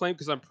girl you playing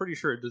because I'm pretty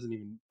sure it doesn't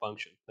even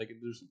function. Like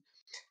there's,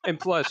 and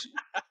plus,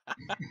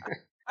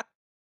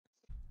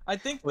 I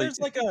think Like-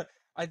 there's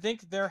I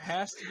think there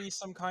has to be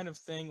some kind of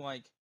thing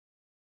like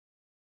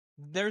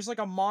there's like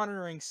a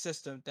monitoring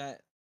system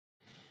that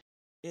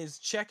is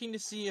checking to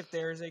see if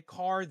there's a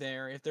car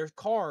there, if there's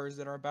cars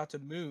that are about to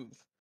move,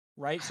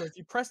 right? So if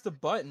you press the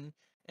button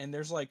and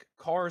there's like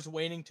cars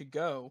waiting to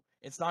go,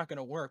 it's not going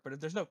to work. But if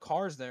there's no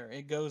cars there,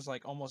 it goes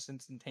like almost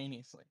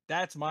instantaneously.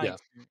 That's my Yeah.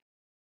 experience.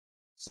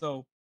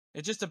 So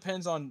it just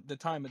depends on the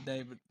time of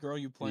day, but girl,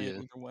 you play it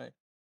Yeah. either way.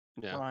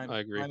 Yeah, Rhyme, I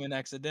agree. rhyme and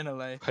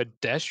accidentally.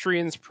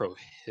 Pedestrians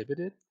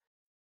prohibited?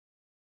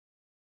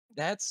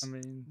 That's I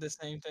mean, the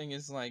same thing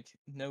as like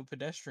no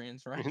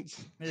pedestrians, right?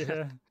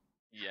 yeah,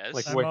 Yes.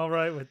 Like, I'm wait, all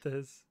right with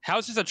this.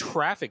 how's this a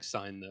traffic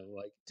sign though?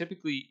 Like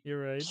typically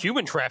You're right.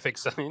 human traffic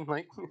sign.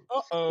 Like,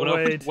 Uh-oh. well,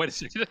 Wait. wait a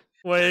second.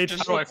 Wait. Just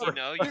How do so I you fr-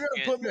 know, you You're gonna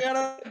can't put me out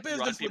of run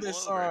business with people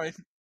this over. sign.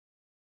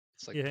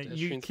 It's like Yeah, you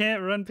pedestrians.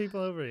 can't run people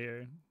over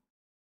here.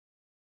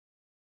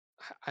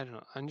 I don't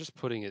know. I'm just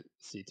putting it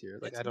C tier.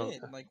 Like It's I don't.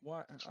 mid. Like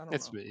what? I don't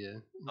It's know. mid,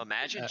 yeah.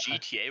 Imagine I-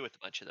 GTA with a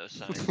bunch of those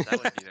signs.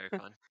 That would be very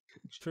fun.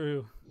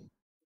 True.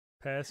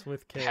 Pass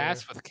with care.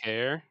 Pass with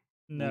care.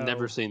 No.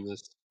 Never seen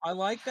this. I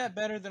like that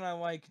better than I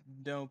like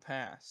no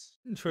pass.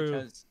 True.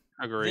 Because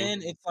Agree.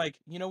 then it's like,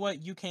 you know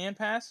what? You can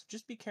pass.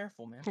 Just be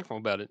careful, man. Careful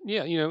about it.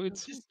 Yeah, you know,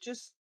 it's.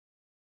 Just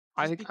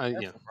I be think.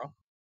 careful, Yeah. bro.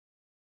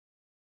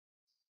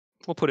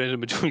 We'll put it in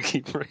between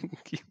keep right.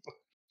 Keep.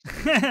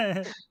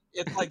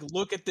 It's like,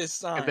 look at this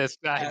sign. This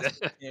guy. Pass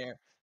with care.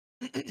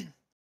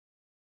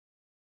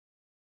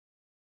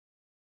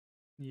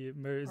 Is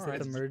Alright,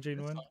 that the merging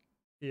that's one? fine.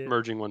 Yeah.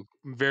 Merging one.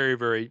 Very,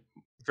 very,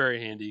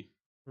 very handy.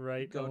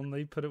 Right Go to-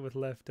 only. Put it with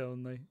left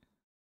only.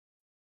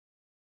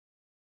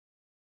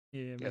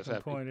 Yeah, make Yes, them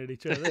happy. point at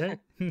each other.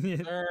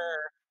 Yeah. Sir.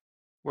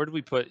 Where do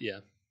we put? Yeah,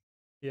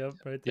 Yep,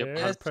 right Yep, there.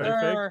 Yes,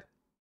 Perfect. sir.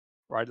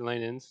 right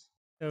lane ins.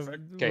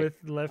 Perfect. Okay, With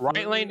left.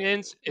 Right lane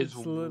ins is it's a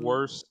little-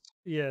 worse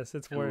Yes,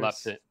 it's than worse.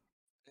 left in.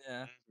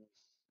 Yeah.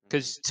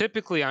 Because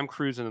typically I'm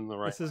cruising in the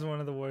right. This is one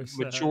of the worst.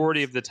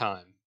 Majority signs. of the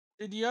time.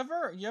 Did you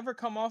ever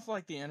come off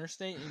like the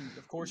interstate and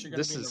of course you're gonna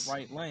This be in is- the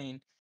right lane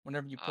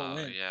whenever you pull Oh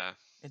in. yeah.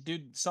 And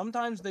dude,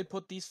 sometimes they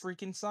put these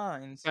freaking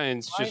signs And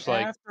it's right just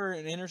like after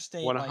an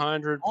interstate 100%. like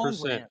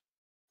on-ramp.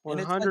 And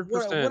it's like,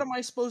 100%. what am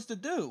I supposed to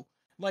do?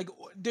 Like,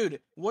 dude,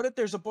 what if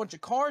there's a bunch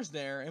of cars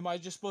there? Am I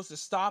just supposed to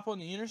stop on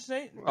the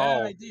interstate?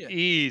 Bad idea.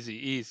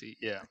 Easy.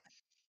 Yeah.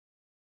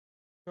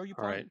 Who are you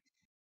All playing? right.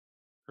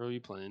 Who are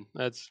you playing?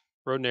 That's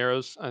road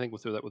narrows. I think we'll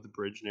throw that with the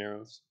bridge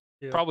narrows.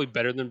 Yep. Probably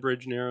better than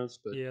bridge narrows,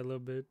 but Yeah, a little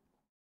bit.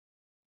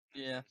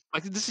 Yeah.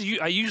 like this is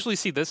I usually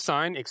see this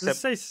sign Does it except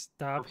say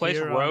stop replace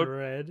here road- on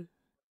red?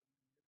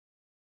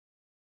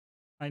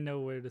 I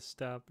know where to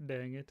stop.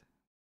 Dang it!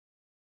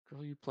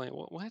 girl, you playing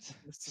what? What?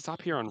 This is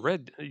Stop here on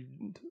red.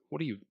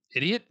 What are you,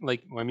 idiot?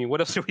 Like, I mean, what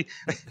else are we?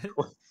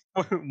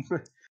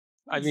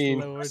 I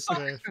mean, Slower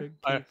sorry. traffic.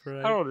 I Keep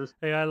right. don't know.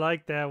 Hey, I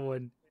like that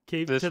one.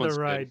 Keep This to the one's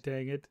good. right.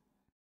 Dang it!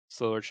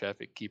 Slower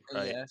traffic, keep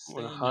right. Yeah, stay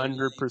in your lane.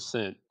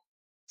 100%.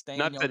 Stay in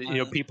Not your that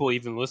lane. people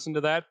even listen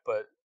to that,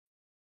 but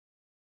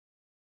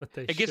But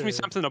they it gives me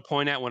should. something to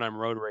point at when I'm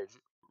road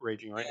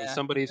raging, right? When Yeah,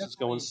 somebody's just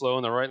going definitely. slow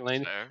in the right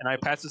lane, Fair. and I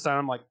pass the sign,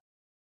 I'm like,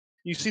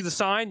 "You see the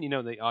sign?" You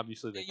know, they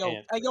obviously they Hey, yo,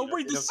 can't. hey, yo, you know,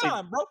 read they the don't see-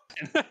 sign, bro.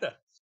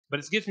 but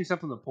it gives me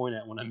something to point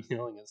at when I'm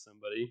yelling at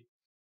somebody.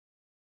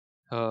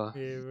 Yeah,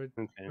 right,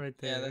 Okay. right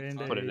Yeah, there. that's and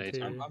fine. Put it in A A tier.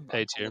 tier. I'm A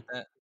cool tier. with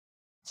that.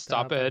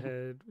 Stop ahead.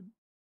 ahead.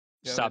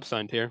 Go Stop ahead.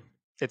 sign tier.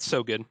 It's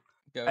so good.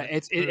 Go Uh, ahead.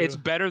 It's True.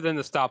 better than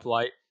the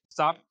stoplight.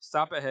 Stop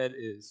ahead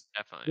is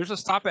Definitely. there's a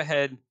stop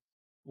ahead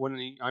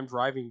when I'm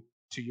driving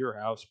to your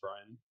house,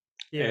 Brian.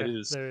 Yeah, and it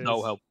is there so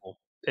is. helpful.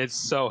 It's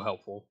so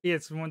helpful. Yeah,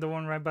 it's the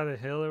one right by the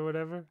hill or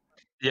whatever.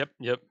 Yep.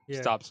 Yeah.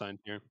 Stop sign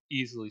here.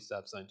 Easily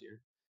stop sign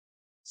here.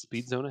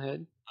 Speed zone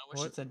ahead. I wish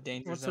What- it said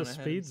danger What's zone a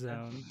ahead speed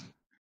instead. zone?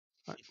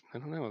 I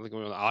don't know. Like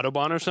going on the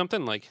Autobahn or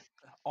something. Like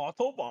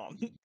Autobahn.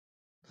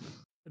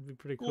 That'd be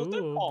pretty Cool, cool.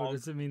 they're But wrong.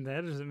 does it mean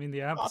that? Or does it mean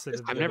the opposite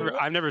of I've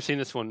that? I've never seen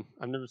this one.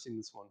 I've never seen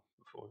this one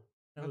before.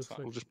 That That's looks fine.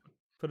 like We'll just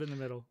put it in the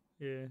middle.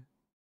 Yeah.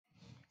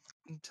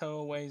 Tow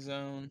away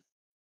zone.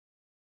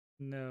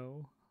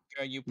 No.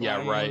 Go you Yeah,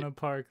 playing? right. Want to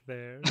park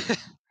there?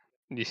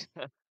 Yeah.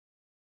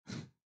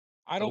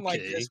 I don't like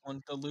Okay. this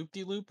one. The loop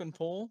de loop and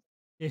pull.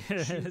 Yeah.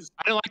 Choose-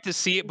 I don't like to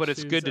see it, but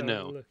it's good choose, to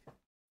know. look.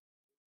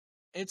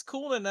 It's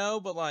cool to know,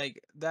 but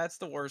like that's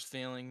the worst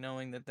feeling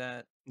knowing that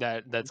That's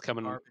piece of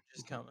coming. garbage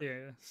is coming.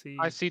 Yeah. See.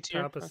 I see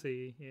tier. Top of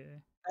C. Yeah.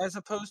 As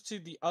opposed to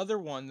the other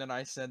one that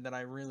I said that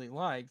I really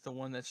like, the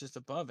one that's just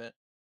above it.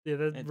 Yeah.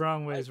 That It's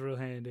wrong way like- is real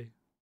handy.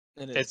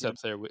 It is. It's dude. up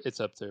there. It's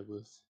up there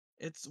with.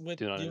 It's with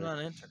Do not do enter. not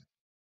enter.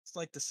 It's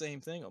like the same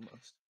thing almost.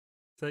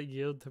 Is that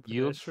yield to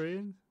Yield?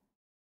 pedestrians?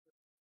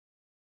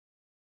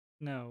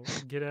 No.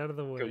 Get out of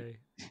the way.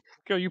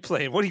 Girl, you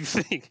playing? What do you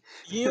think?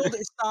 Yield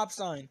is stop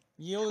sign.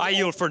 Yield. Is I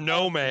yield always for no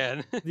stop sign.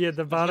 man. Yeah.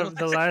 The bottom. yield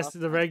The is last.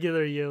 stop The sign.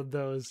 regular yield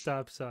though is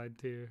stop sign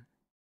tier.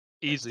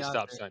 Easily got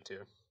stop it. sign too.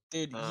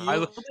 Dude, I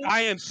yield.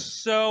 I am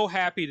so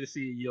happy to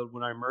see a yield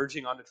when I'm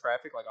merging onto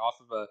traffic, like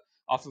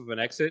off of an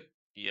exit.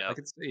 Yeah. Like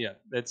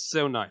it's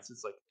so nice.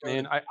 It's like,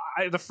 Totally. man,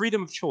 I the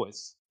freedom of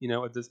choice. You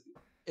know, at this,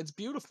 It's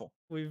beautiful.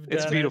 We've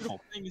It's done beautiful.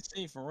 it. Thing to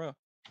see for real.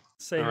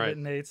 Save Alright. it,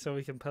 Nate, so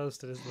we can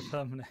post it as the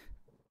thumbnail.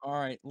 All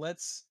right,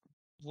 let's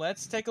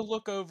let's take a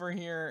look over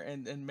here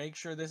and make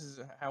sure this is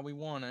how we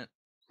want it.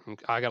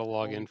 I gotta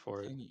log before we in for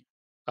it. continue.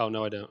 Oh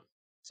no, I don't.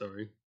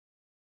 Sorry.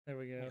 There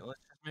we Okay, go. let's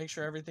just make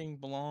sure everything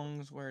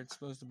belongs where it's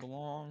supposed to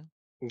belong.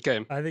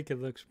 Okay, I think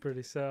it looks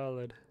pretty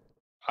solid.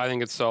 I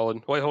think it's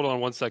solid. Wait, hold on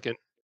 1 second.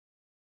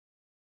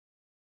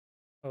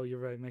 Oh, you're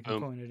right. Making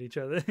Boom. point at each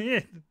other.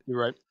 You're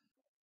right.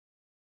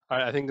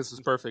 I think this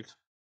is perfect.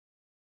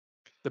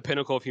 The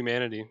pinnacle of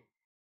humanity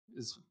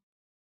is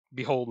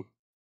behold.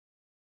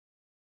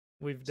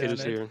 We've It done is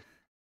it. here.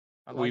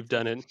 I We've like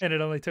done it. And it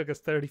only took us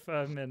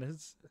 35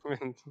 minutes.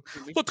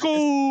 Let's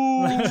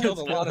go! We Let's killed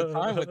a lot of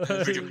time with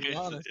this, to go. be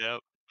honest.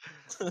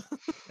 Yep.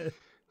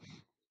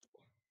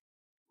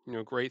 You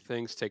know, great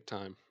things take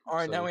time. All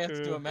right, now So- we have to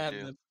do True. a Mad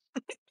do.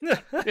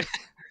 Lib.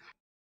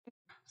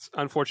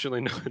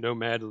 Unfortunately, no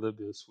Mad Lib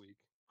this week.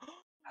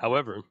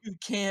 However, You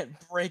can't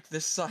break the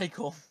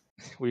cycle.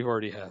 we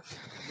already have.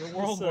 The The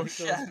world will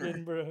cycle's shatter.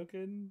 been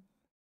broken.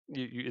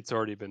 It's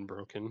already been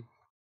broken.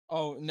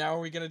 Oh, now are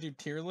we gonna do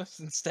tier lists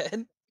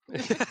instead?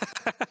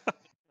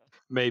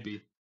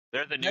 Maybe.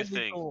 They're the new That'd be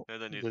thing. cool. They're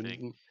the new The-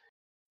 thing.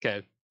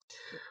 Okay.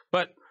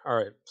 But all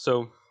right.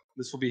 So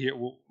this will be here.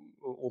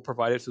 We'll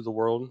provide it to the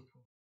world.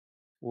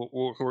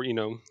 We're you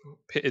know,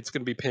 it's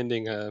going to be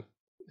pending a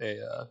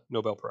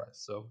Nobel Prize.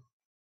 So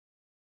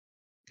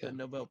The Okay.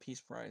 Nobel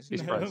Peace Prize.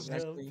 Peace you Prize. know,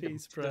 Nobel actually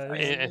Peace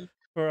definitively- Prize.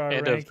 For our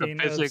and of ranking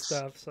of physics,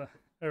 stuff. So, all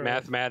right.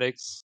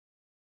 mathematics,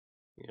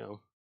 you know,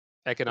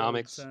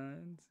 economics,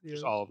 Signs. just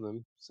Yep. all of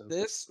them. So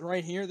This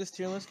right here, this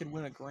tier list could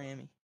win a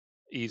Grammy.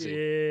 easy.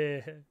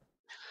 Yeah.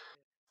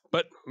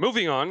 But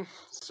moving on.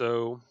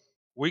 So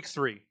week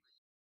 3,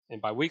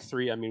 and by week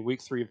 3 I mean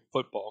week 3 of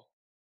football.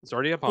 It's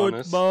already upon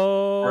us.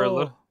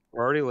 Football.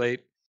 We're already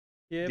late.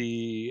 Yep.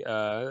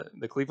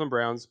 The Cleveland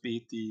Browns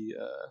beat the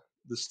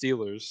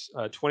Steelers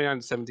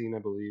 29-17, I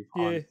believe,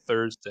 Yeah. on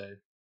Thursday.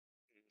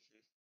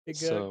 It got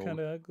So- kind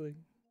of ugly.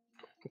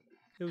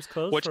 It was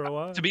close Which, for a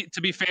while. to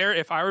be fair,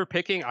 if I were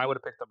picking, I would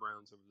have picked the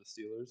Browns over the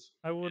Steelers.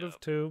 I would have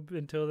Yep. too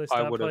until they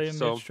stopped would've, playing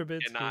so- Mitch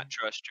Trubisky. Cannot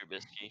trust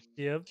Trubisky.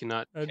 Yep.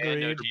 Cannot. And no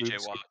Agreed. DJ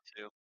Trubisky. Watt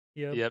too.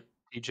 Yep. Yep.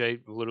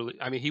 DJ literally.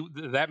 I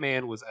mean, that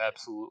man was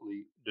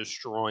absolutely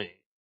destroying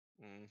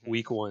Mhm.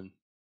 week 1,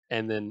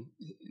 and then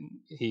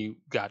he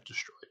got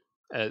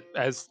destroyed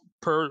as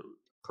per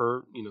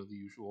you know the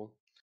usual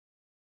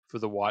for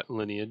the Watt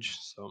lineage.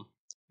 So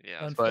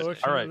Yeah. But,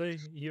 all right. Unfortunately,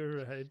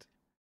 you're right.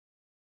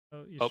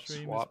 Oh, your Oh,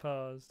 stream swap. is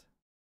paused.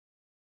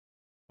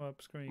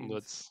 Swap screens.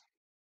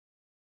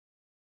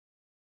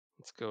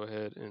 let's go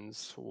ahead and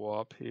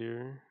swap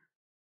here.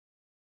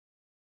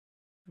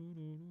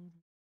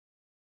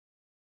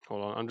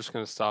 Hold on, I'm just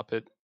gonna stop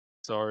it.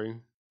 Sorry.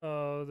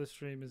 Oh, the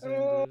stream is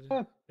Ah,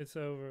 ended. It's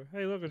over.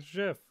 Hey, look, it's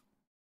Jeff.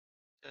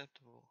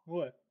 Acceptable.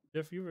 what?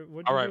 Jeff, what All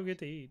did you right. go get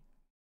to eat?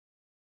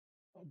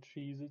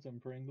 Cheez-Its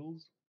and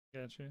Pringles.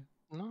 Gotcha.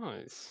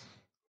 Nice.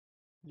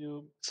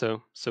 Yup.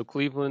 So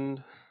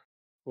Cleveland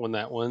won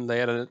that one. They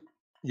had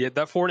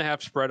that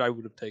 4.5 spread I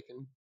would have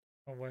taken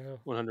Oh wow,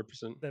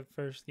 100%. that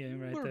first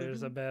game right there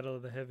is a battle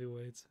of the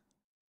heavyweights.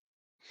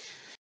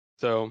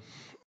 So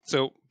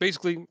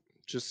basically,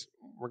 just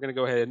we're gonna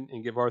go ahead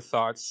and give our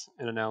thoughts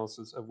and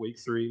analysis of week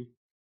 3,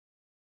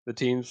 the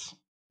teams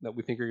that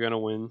we think are gonna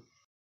win,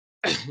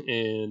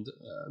 and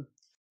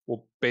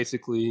we'll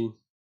basically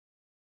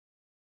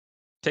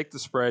take the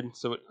spread.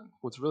 So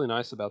what's really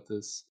nice about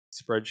this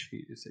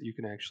spreadsheet is that you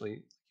can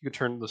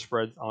turn the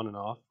spreads on and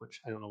off,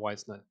 which I don't know why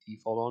it's not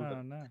default on. Oh,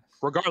 But nice.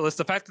 regardless,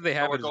 the fact that they Oh,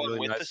 have we're it is going really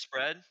with nice. the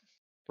spread.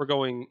 We're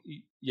going,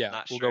 yeah,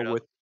 Not we'll straight go up?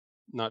 with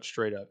not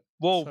straight up.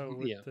 Well, So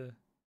with yeah, the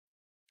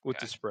with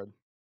the Okay. spread.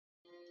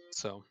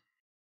 So,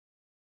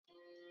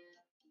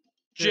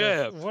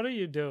 Jeff, Jeff, what are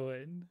you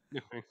doing?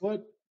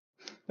 What?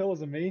 That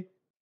wasn't me.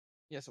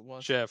 Yes, it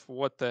was. Jeff,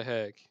 what the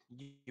heck?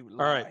 You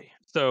lie. All right,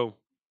 so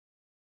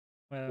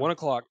Wow, 1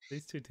 o'clock.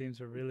 these two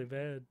teams are really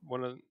bad.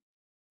 One of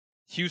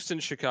Houston,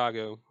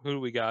 Chicago. Who do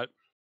we got?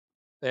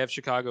 They have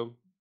Chicago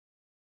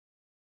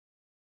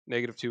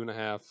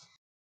 -2.5.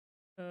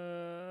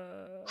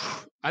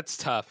 That's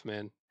tough,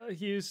 man.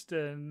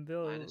 Houston,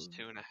 they'll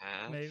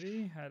 -2.5.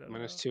 maybe. I don't know.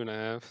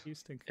 -2.5.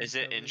 Houston. Can Is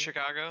it cover in that.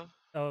 Chicago?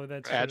 Oh,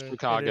 that's At true. It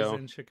Chicago. is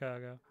in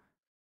Chicago.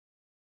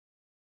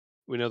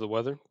 We know the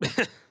weather.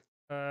 It's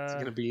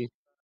gonna be.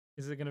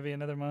 Is it gonna be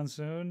another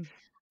monsoon?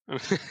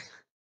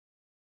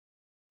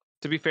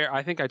 To be fair,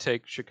 I think I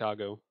take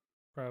Chicago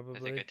Probably.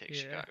 I think I take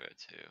yeah. Chicago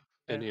too.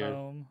 in At here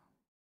home.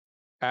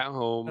 at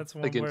home That's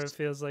one where it against.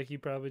 feels like you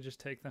probably just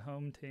take the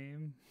home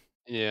team.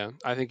 Yeah,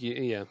 I think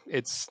yeah.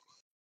 It's.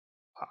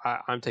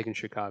 I'm taking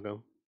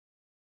Chicago.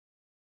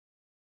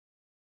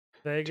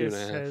 Vegas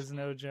 2.5. has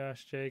no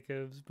Josh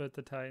Jacobs, but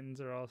the Titans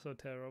are also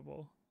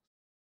terrible.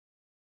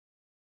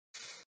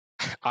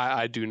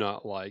 I do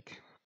not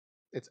like.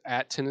 It's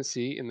at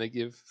Tennessee, and they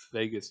give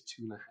Vegas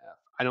 2.5.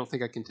 I don't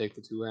think I can take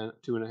the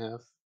 2.5.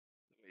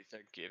 Wait,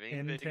 they're giving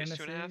In Vegas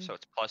 2.5, Tennessee? so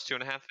it's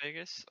 +2.5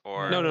 Vegas,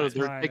 or No, it's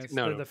they're minus. taking-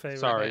 no, They're no, the favorite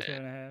sorry. by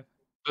 2.5.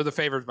 They're the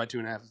favorites by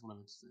 2.5 is what I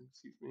would say.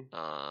 Excuse me.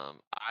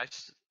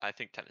 I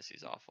think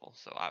Tennessee's awful,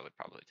 so I would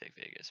probably take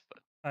Vegas. But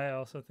I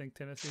also think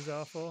Tennessee's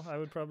awful. I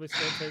would probably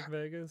still take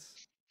Vegas.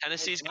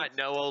 Tennessee's got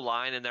no O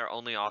line, and their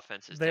only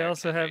offense is They Derrick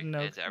also have Henry, no.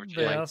 and it's averaging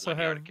They like also 1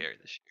 yard a have. carry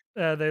this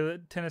year.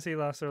 Tennessee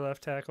lost their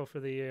left tackle for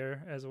the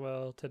year as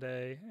well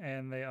today,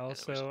 and they And it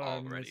was also are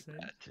already missing.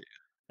 bad too.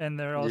 And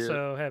they Yeah.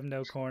 also have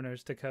no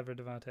corners to cover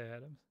Devontae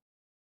Adams.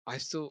 I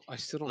still don't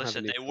have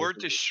Listen, any. they were faith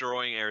in it.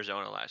 destroying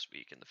Arizona last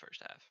week in the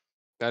first half.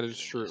 That and is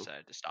then true. They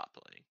decided to stop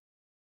playing.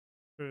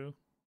 True.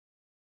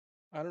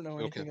 I don't know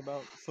Okay. anything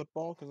about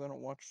football because I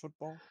don't watch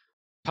football.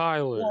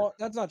 Tyler. Well,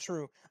 that's not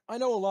true. I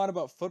know a lot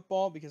about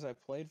football because I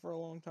played for a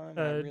long time. And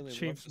I really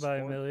Chiefs love the by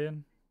sport. 1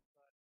 million.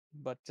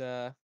 But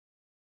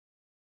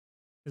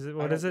Is it I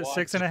what is don't it? watch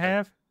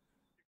 6.5?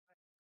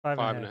 5.5.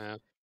 5.5.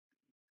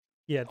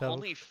 Yeah, they'll-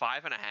 Only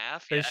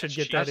 5.5. They Yeah, should that's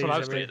get cheap. that That's what I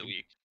was easily. Play of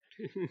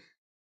the week.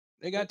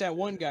 they got that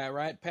one guy,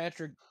 right?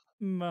 Patrick.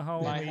 My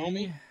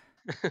homie.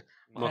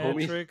 Mahomie.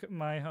 Patrick,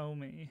 my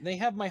homie. They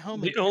have my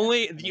homie. The Patrick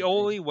only on the their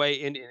only team. way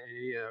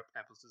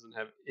Indianapolis doesn't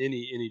have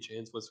any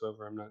chance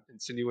whatsoever. I'm not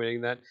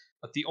insinuating that,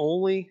 but the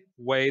only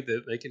way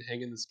that they can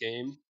hang in this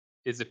game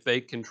is if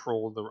they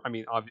control the. I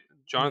mean,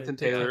 Jonathan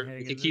They can Taylor. hang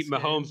They can in keep this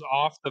Mahomes game.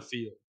 off the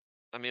field.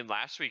 I mean,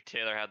 last week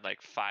Taylor had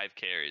like 5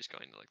 carries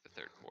going to like the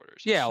third quarter.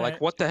 So Yeah, Sha-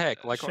 like what the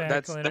heck? Like Shaq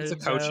that's a Leonard's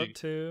coaching. out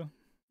too.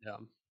 Yeah.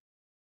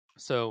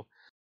 So,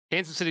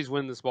 Kansas City's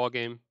winning this ball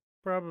game.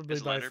 Probably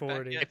Is by Leonard back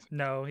 40. yet?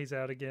 No, he's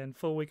out again.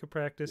 Full week of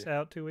practice,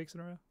 out 2 weeks in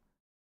a row.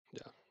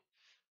 yeah,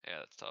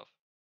 that's tough.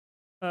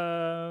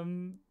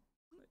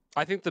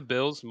 I think the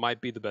Bills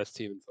might be the best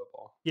team in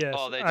football. Yes,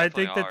 Oh, they I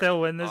definitely think that are.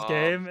 they'll win this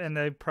game, and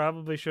they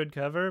probably should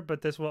cover.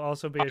 But this will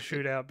also be a I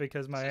think- shootout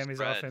because Miami's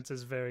spread. offense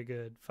is very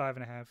good.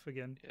 5.5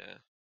 again. Yeah.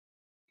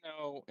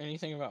 Know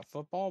anything about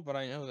football, but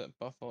I know that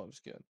Buffalo's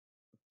good.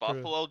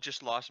 Buffalo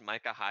just lost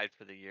Micah Hyde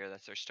for the year.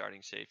 That's their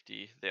starting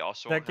safety. They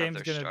also That won't have game's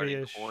their gonna be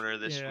starting a corner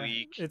this yeah,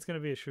 week. It's gonna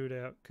be a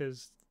shootout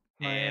because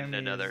And Miami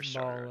another is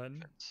starter. on balling.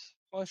 defense.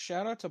 Well,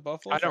 shout out to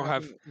Buffalo. I don't for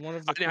have- having one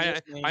of the I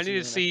coolest names need in to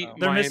the see NFL.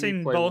 They're Miami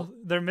missing play both.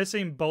 They're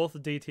missing both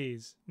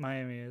DTs.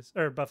 Miami is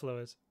or Buffalo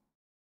is.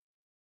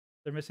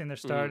 They're missing their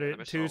they're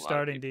missing a two lot of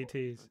starting people.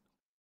 DTs,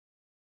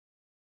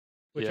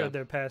 which Yeah. are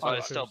their pass But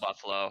it's still rushers.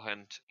 Buffalo,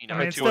 and you know, I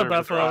mean, it's still 200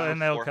 Buffalo, over and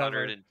they'll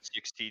cover.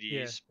 406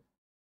 TDs.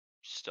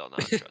 Still not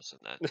trusting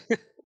that.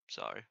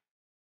 Sorry.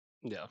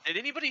 Yeah. Did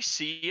anybody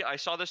see? I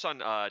saw this on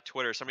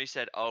Twitter. Somebody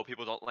said, "Oh,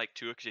 people don't like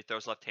Tua because he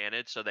throws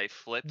left-handed," so they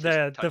flipped his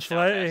touchdown pass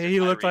to He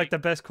looked like Tyreek, the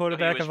best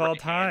quarterback was of all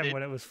time right-handed.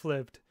 when it was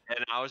flipped.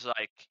 And I was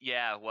like,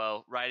 "Yeah,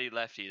 well,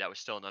 righty-lefty, that was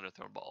still an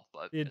underthrown ball,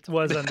 but It it's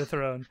was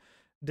underthrown,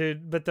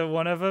 dude. But the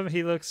one of them,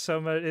 he looks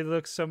so much. It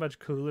looks so much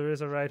cooler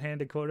as a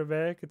right-handed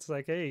quarterback. It's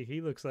like, hey, he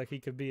looks like he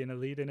could be an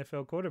elite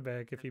NFL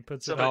quarterback if he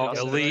puts it Somebody all Oh, else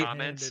together in the elite.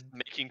 comments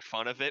right-handed. making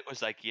fun of it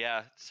was like,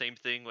 "Yeah, same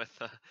thing with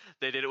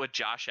they did it with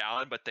Josh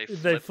Allen, but they They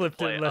flipped flipped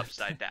the play it left.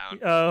 upside down."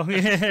 Oh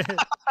yeah.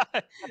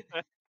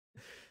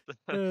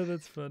 Oh,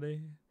 that's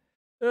funny.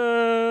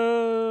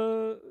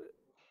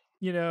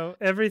 You know,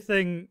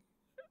 everything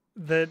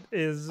that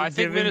is I think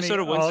giving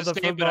Minnesota me wins all this the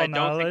game, but football I don't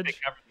knowledge. think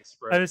they cover the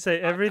spread. I would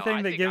say No, everything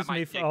I that think I gives me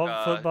might take,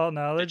 all football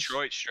knowledge.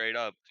 Detroit straight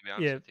up, to be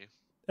honest Yeah. with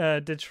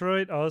you.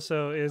 Detroit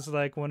also is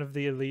like one of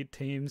the elite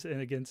teams in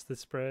against the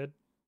spread.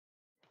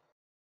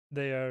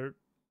 They are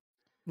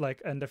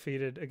like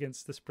undefeated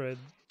against the spread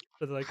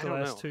for like I the don't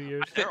last know. 2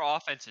 years. Their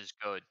offense is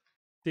good.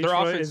 Their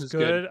Detroit offense is is good.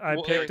 good. I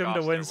Well, picked Jared them to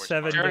Goff's win their worst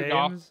 7 Jared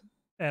Goff- games,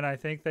 and I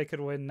think they could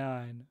win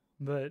 9.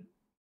 But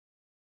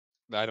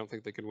I don't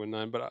think they could win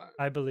 9, but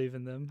I believe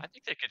in them. I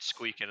think they could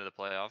squeak into the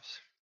playoffs.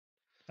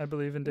 I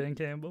believe in Dan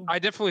Campbell. I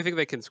definitely think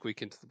they can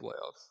squeak into the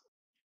playoffs.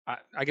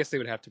 I guess they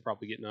would have to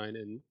probably get 9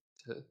 in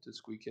to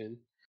squeak in.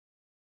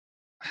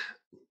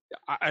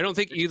 I don't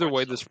think Detroit's either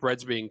way still- the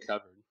spread's being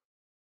covered.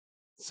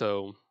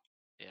 So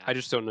Yeah. I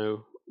just don't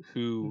know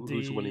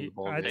who's winning the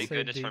ball I'd game. Thank say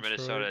goodness for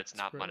Minnesota, Detroit it's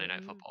not Monday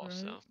Night spread, Football, right?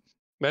 so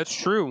That's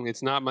true.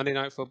 It's not Monday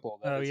Night Football.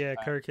 That Oh is a yeah,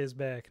 fact. Kirk is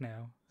back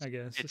now. I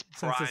guess it's since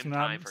prime it's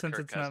not time for since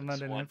Kirk it's not Cousins,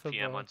 Monday 1 Night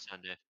p.m. Football. on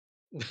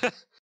Sunday.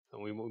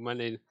 we might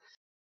need.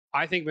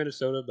 I think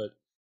Minnesota, but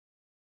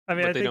I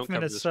mean, but I they think don't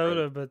cover the spread.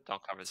 Minnesota, but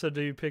Don't cover so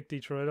do you pick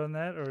Detroit on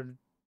that, or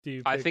do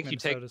you pick I think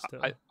Minnesota you take.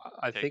 still?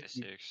 I take think the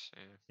you, 6.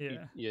 Yeah.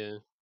 Yeah. yeah.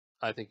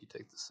 I think you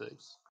take the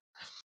 6,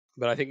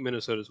 but I think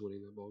Minnesota's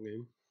winning that ball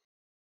game.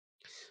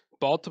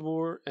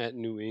 Baltimore at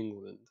New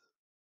England.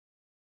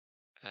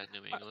 At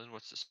New England,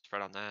 what's the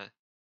spread on that?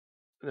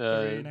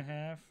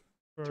 3.5.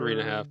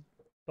 3.5.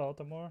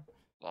 Baltimore.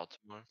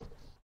 Baltimore.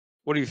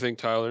 What do you think,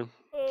 Tyler?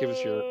 Give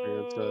us your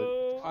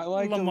insight. I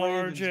like Lamar the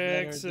Ravens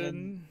better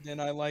Jackson. than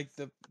I like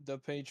the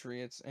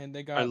Patriots, and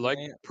they got. I like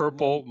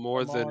purple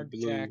more than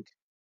blue. Jack.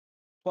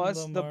 Plus,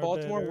 the Lamar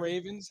Baltimore better.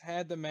 Ravens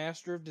had the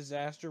master of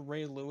disaster,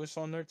 Ray Lewis,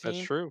 on their team.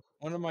 That's true.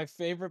 One of my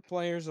favorite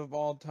players of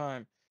all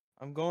time.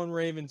 I'm going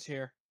Ravens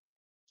here.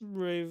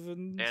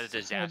 Ravens. They had a I'd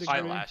disaster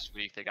agree. last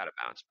week. They got to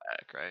bounce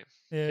back, right?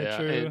 Yeah, Yeah,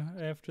 true.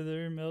 After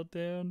their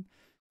meltdown.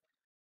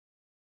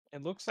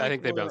 It looks I like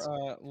think they we're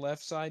bounced-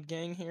 left side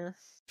gang here.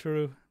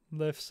 True.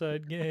 Left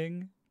side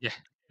gang.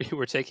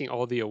 We're taking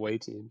all the away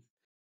teams.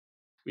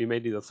 We may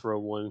need to throw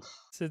one.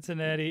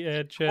 Cincinnati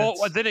at Oh,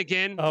 Jets. then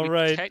again, All we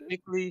right.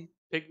 technically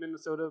picked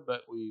Minnesota,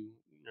 but we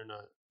are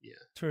not. Yeah,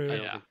 True. I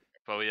don't Yeah, think.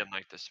 but we didn't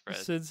like the spread.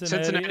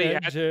 Cincinnati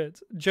at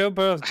Jets. Joe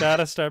Burrow's got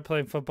to start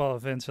playing football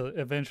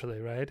eventually,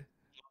 right?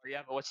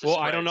 Yeah, but what's the Well,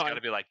 spread? I don't know. It's got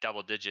to be like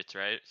double digits,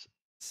 right?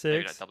 Maybe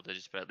not Six, double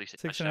digits, but at least a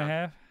 6 and touchdown. a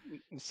half.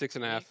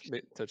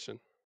 6.5 touchdown.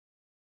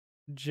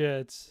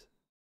 Jets.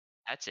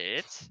 That's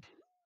it.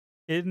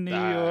 In New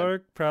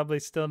York, probably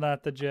still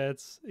not the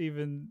Jets.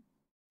 Even.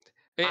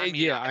 I mean,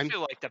 yeah, I feel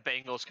like the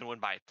Bengals can win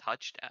by a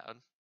touchdown.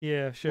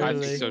 Yeah, I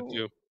surely. think so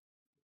too.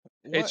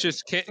 What, It's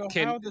just so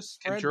how the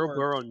spread Joe works,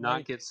 Burrow not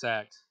like, get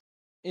sacked?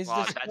 is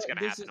Well, this that's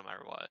gonna happen no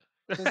matter what.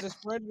 does the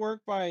spread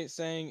work by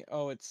saying,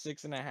 oh, it's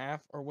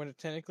 6.5, or would it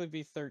technically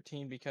be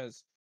 13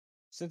 because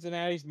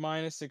Cincinnati's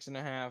minus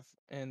 6.5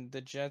 and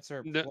the Jets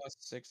are No. plus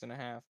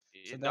 6.5?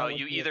 So No, that would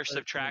you be a either 13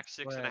 subtract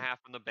 6.5 spread.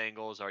 from the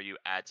Bengals or you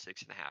add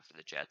 6.5 to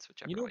the Jets,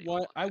 whichever You know way you what?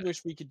 want. I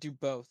wish we could do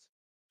both.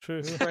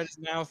 True. The spread is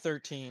now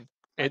 13.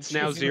 I'm It's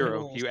now changing the 0.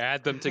 rules. You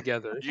add them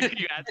together. You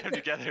add them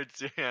together.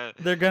 Yeah.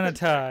 They're gonna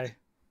tie.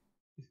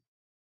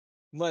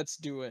 Let's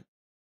do it.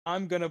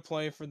 I'm gonna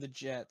play for the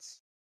Jets.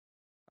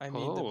 I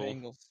mean the Oh.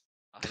 Bengals.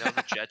 I know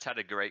the Jets had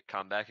a great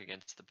comeback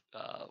against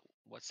the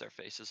what's their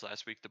faces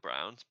last week, the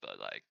Browns, but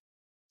like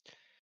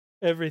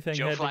Everything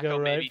Joe had to Flacco go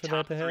may right be for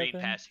top that to 3 in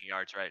happen. passing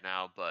yards right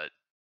now, but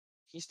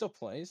He still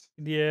plays.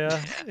 Yeah,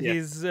 Yeah.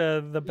 he's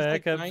the He's like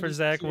backup for 96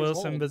 Zach years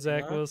Wilson, old, but is he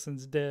Zach not?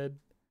 Wilson's dead.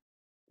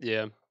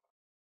 Yeah.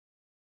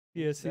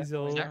 Yes, he's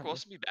definitely old. Zach not.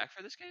 Wilson be back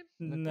for this game?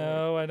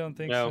 No, I don't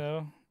think No.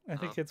 so. I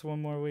think it's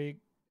one more week.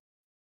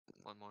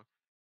 One more.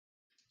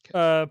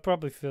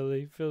 Probably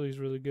Philly. Philly's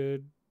really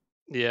good.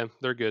 Yeah,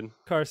 they're good.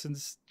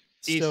 Carson's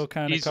still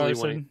kind of easily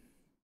Carson. winning.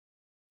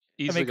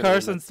 I Easily mean, gonna win that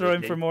Carson's third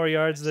throwing game. for more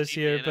yards Best this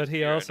team in year, the but he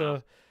NFC right also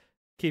now.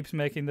 keeps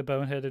making the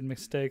boneheaded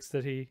mistakes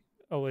that he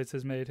always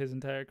has made his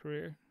entire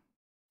career.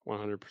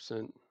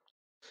 100%.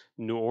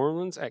 New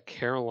Orleans at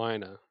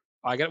Carolina.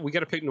 We got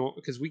to pick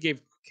because we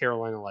gave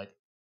Carolina like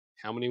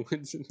how many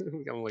wins?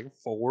 We got like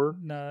 4.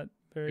 Not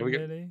very we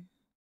many.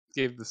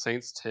 Gave the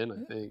Saints 10, I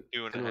think.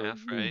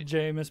 2.5, right?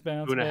 Jameis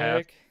bounced 2.5.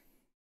 back.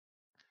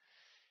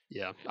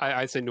 Yeah,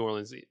 I'd say New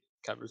Orleans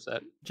covers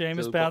that.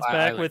 Jameis So, bounced I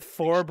back like with to think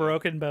 4 so.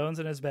 broken bones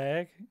in his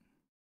back.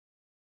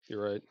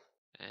 You're right.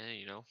 And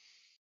you know,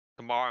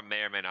 tomorrow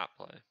may or may not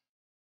play.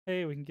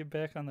 Hey, we can get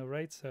back on the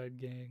right side,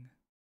 gang.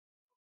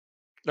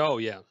 Oh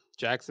yeah,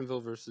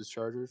 Jacksonville versus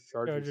Chargers.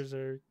 Chargers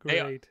are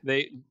Hey,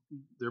 great.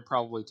 they're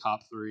probably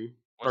top 3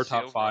 What's or the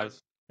top over-under?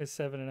 5. It's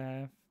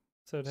 7.5,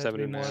 so it'd have to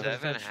be more of a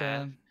 7.5.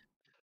 touchdown.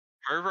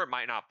 Herbert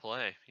might not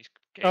play. He's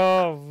game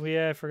Oh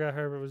yeah, I forgot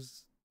Herbert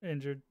was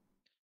injured.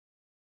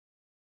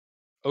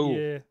 Oh,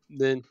 Yeah,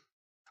 then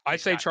I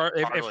He's say got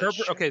if cartilage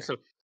Herbert. Okay, tear.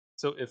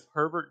 so if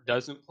Herbert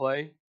doesn't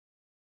play,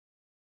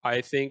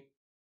 I think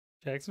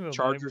Jacksonville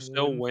Chargers might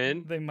still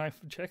win.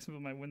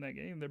 Jacksonville might win that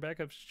game. Their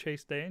backup's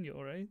Chase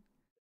Daniel, right?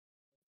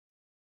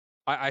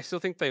 I still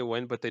think they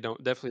win, but they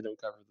definitely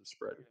don't cover the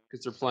spread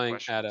because they're Some playing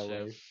question at too.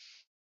 LA.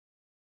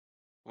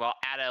 Well,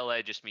 at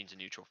LA just means a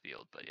neutral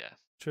field, but yeah.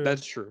 True.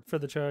 That's true. For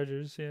the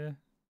Chargers, yeah.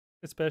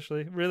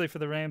 Especially, really for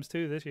the Rams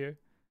too this year.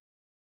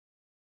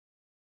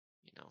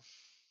 You know.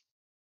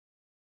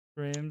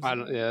 Rams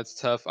Yeah, it's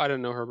tough. I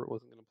didn't know Herbert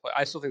wasn't going to play.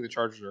 I still think the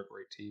Chargers are a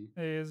great team.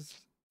 is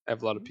They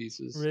have a lot of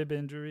pieces. rib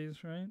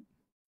injuries, right?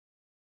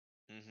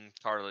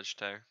 Cartilage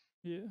tear.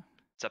 Yeah.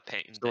 It's a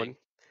pain So thing.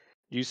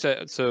 you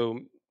said so.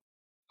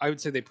 I would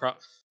say they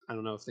I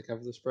don't know if they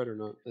cover the spread or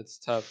not. It's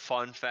tough.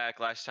 Fun fact: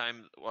 last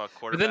time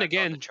quarterback on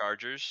again, the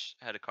Chargers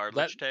had a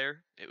cartilage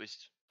tear, it was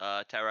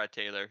Tyrod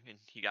Taylor, and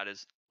he got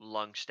his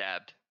lung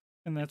stabbed.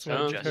 And that's So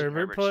why Justin Herbert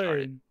Herbert played.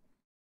 started.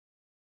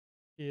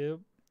 Yep.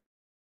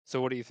 So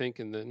what are you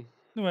thinking then?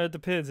 Well, it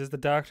depends. Is the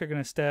doctor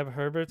going to stab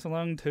Herbert's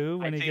lung too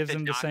when I he think gives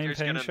him the same doctor's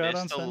pain gonna shot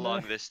miss on the Sunday?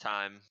 lung this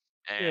time,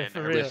 and Yeah, for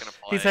Herbert's real. gonna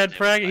play. He's had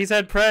and it was he's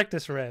had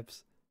practice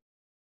reps.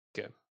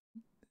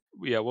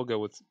 Yeah, we'll go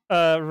with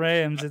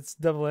Rams. It's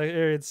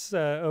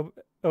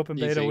open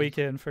beta Easy.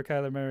 weekend for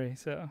Kyler Murray.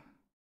 So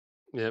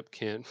Yep,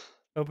 can't.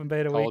 open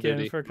beta Call of weekend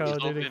Duty. for Call of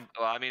Duty.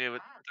 Well, I mean,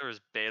 there was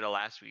beta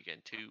last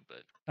weekend too,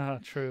 but Oh,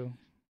 true.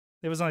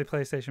 It was only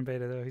PlayStation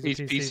beta though. He's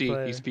a PC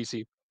player. He's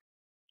PC.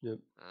 Yep.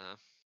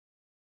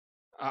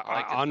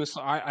 like it.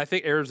 Honestly, I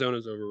think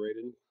Arizona's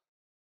overrated.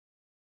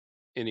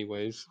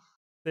 Anyways,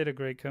 They had a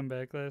great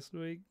comeback last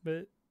week,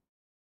 but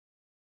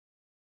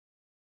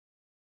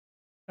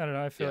I don't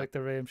know. I feel like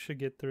the Rams should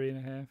get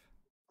 3.5.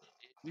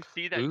 You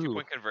see that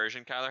 2-point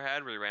conversion Kyler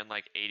had where he ran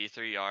like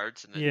 83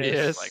 yards and then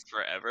Yes. like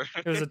forever.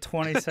 It was a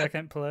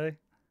 20-second play.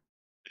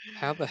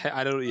 how the heck?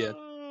 I don't. Yeah.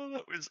 Oh,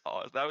 that was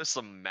awesome. That was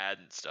some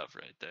Madden stuff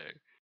right there.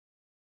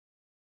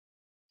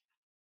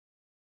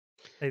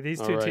 Hey, these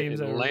All two right,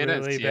 teams are Atlanta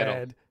and really Seattle.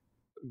 bad.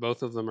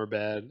 Both of them are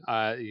bad.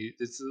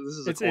 This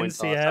is a It's coin in toss.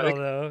 Seattle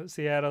though.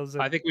 Seattle's.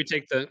 I think we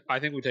take the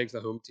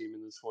home team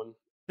in this one.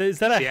 Is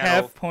that a Seattle.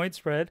 half-point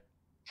spread?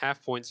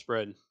 Half-point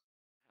spread.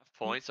 Half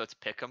point, so it's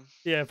pick 'em.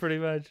 Yeah, pretty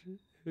much.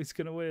 Who's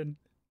gonna win?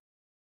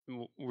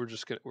 We're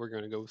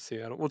gonna go with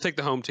Seattle. We'll take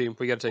the home team.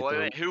 We got to take the home.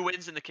 Wait, who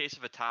wins in the case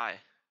of a tie?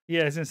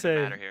 Yeah, I was gonna Doesn't say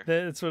matter here.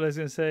 that's what I was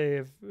gonna say.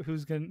 If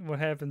what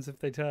happens if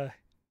they tie?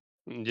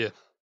 Yeah.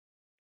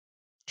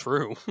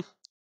 True.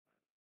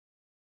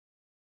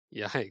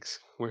 Yikes.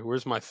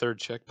 Where's my third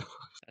checkbox?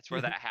 That's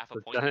where that half a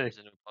For point dang. comes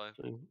into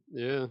play.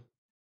 Yeah.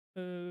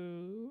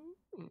 Green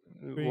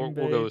We'll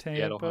go Bay, with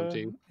Seattle home Tampa,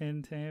 team.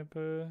 in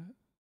Tampa.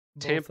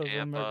 Both Tampa- of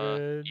them are Tampa,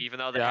 good. even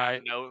though they Yeah,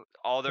 have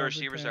all their Love the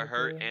receivers are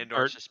hurt Tampa. and or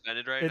Hurt.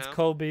 suspended right It's now.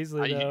 Cole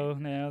Beasley I- though.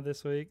 Now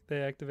this week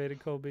they activated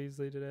Cole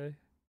Beasley today.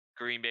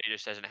 Green Bay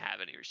just doesn't have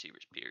any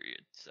receivers,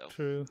 period. So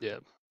True. Yeah.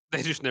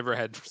 They just never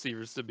had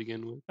receivers to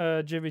begin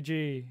with. Jimmy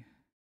G.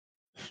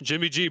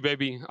 Jimmy G,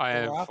 baby. I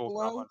have full Garoppolo?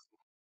 confidence.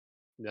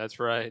 That's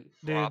right.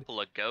 Dude,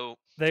 Garoppolo go.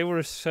 they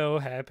were so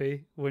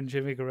happy when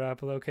Jimmy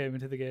Garoppolo came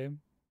into the game.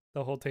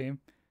 The whole team.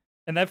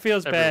 And that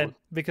feels bad Everyone.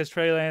 because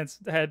Trey Lance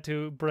had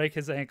to break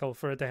his ankle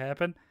for it to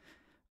happen.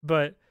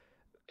 But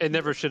It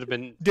never should have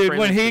been. dude, Trey when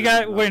Lance he should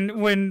have got been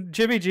when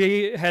Jimmy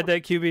G had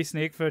that QB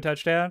sneak for a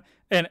touchdown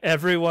and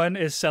everyone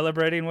is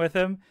celebrating with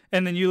him,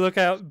 and then you look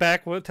out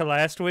back to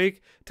last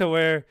week to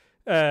where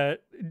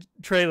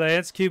Trey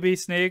Lance QB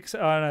sneaks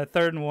on a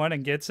 3rd and 1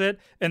 and gets it,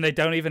 and they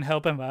don't even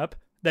help him up.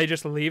 They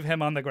just leave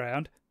him on the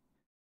ground.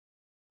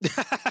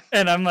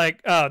 And I'm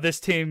like, oh, this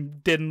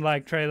team didn't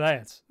like Trey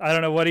Lance. I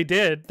don't know what he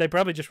did. They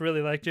probably just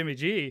really liked Jimmy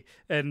G,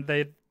 and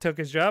they took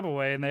his job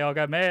away, and they all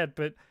got mad.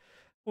 But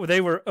they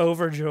were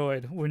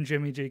overjoyed when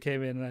Jimmy G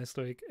came in last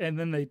week, and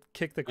then they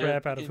kicked the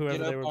crap out of He can whoever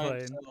get they up were by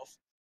playing. himself.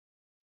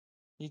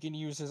 He can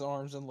use his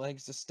arms and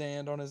legs to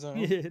stand on his own.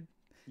 Yeah,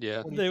 Yeah.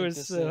 What do you they think were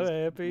this so is?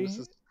 happy. This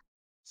is-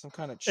 Some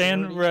kind of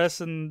charity? And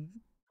Russ and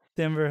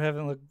Denver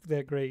haven't looked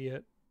that great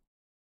yet.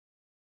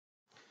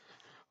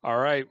 All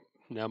right.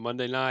 Now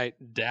Monday night,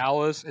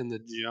 Dallas and the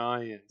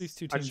Giants. These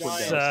two I teams just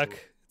want Dallas suck. to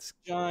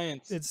win.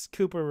 Giants. It's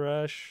Cooper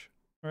Rush,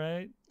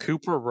 right?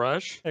 Cooper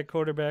Rush. At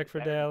quarterback for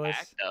Better Dallas.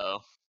 back,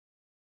 though.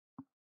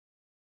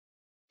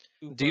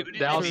 Deep, Who did they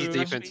Dallas' beat last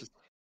defense. week? Is,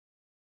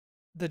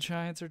 The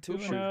Giants are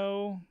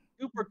 2-0.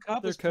 Cooper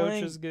Cup Their is coach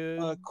playing is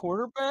good.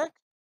 quarterback?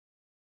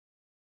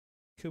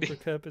 Cooper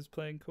Cup is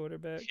playing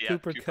quarterback. Yeah,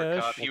 Cooper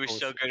Cup. Cup. He was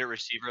so good at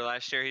receiver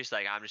last year. He's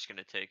like, I'm just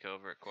gonna take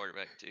over at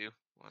quarterback too.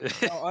 Why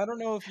not? Now, I don't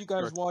know if you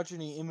guys Sure. watch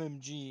any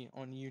MMG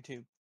on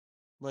YouTube,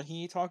 but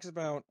he talks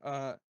about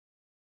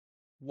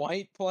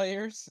white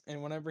players,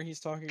 and whenever he's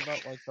talking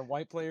about like the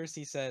white players,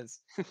 he says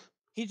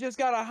he just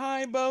got a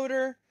high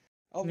motor,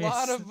 a Yeah,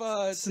 lot of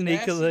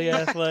sneakily tenacity."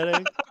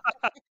 athletic.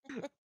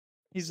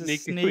 He's a Sneakily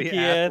sneaky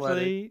athletic.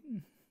 athlete.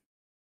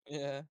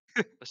 Yeah,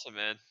 Listen,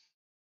 man,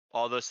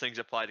 all those things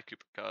apply to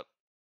Cooper Cup.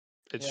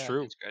 it's Yeah.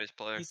 true. He's the greatest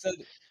player.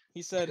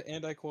 he said,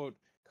 and I quote,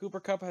 "Cooper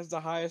Cup has the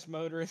highest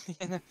motor in the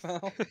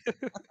NFL."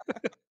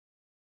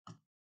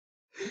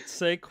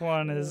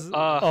 Saquon is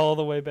Uh, all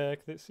the way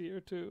back this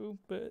year too,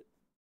 but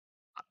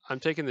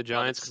I'm taking the But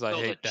Giants it's because I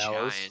still hate the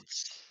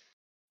Dallas.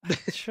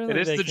 surely It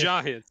is they the can-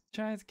 Giants.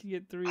 Giants can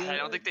get 3. I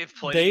don't think they've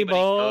played anybody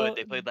Dayball- good.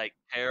 They played like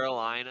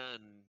Carolina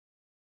and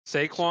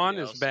Saquon somebody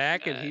is else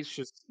back, and bad. he's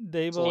just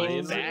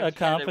Dayball's Back, Back, a he had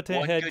competent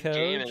one head good coach.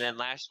 game, and then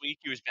last week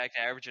he was back to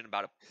averaging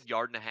about 1.5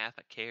 yards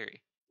a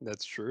carry.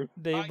 that's true.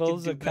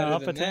 Dayball's do a better than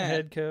competent that.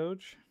 head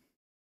coach.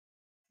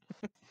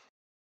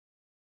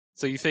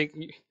 So you think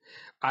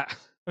I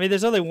I mean,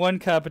 there's only one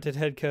competent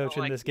head coach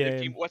in Like, this neither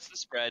game. team- What's the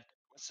spread?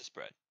 What's the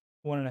spread?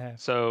 1.5.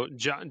 so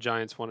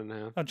Giants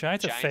 1.5. Oh,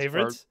 Giants are Giants are-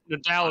 favorites. No,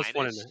 Dallas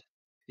Minus? 1.5.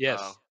 Yes,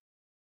 Oh,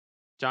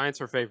 Giants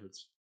are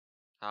favorites.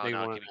 oh They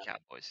no, won give me it.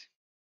 Cowboys.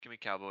 Give me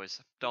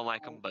Cowboys. Don't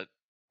like them, but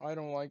I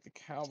don't like the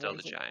Cowboys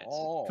at Giants.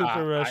 all.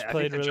 Cooper Rush I think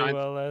played the really Giants-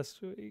 well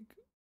last week.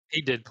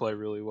 He did play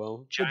really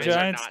well. Giants,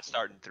 Giants- are not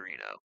starting 3-0.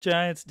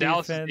 Giants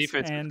Dallas' defense,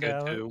 defense is and good,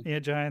 Dallas. too. Yeah,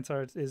 Giants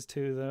is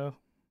too though.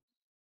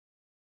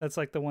 That's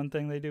like the one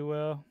thing they do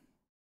well.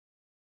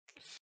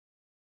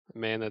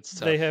 Man, that's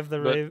tough. They have the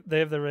But they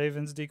have the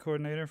Ravens D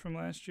coordinator from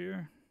last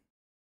year.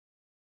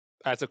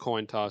 that's a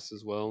coin toss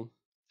as well.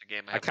 The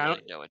game I I have kinda-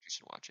 really no interest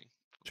in watching.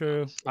 to be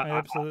True. honest.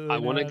 Absolutely. I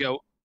want to not.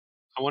 go.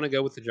 I want to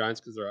go with the Giants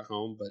because they're at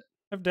home, but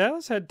Have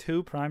Dallas had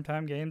 2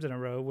 primetime games in a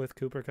row with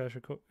Cooper Rush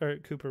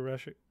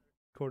at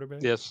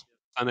quarterback? yes,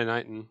 Sunday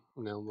night and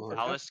now March.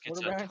 Dallas gets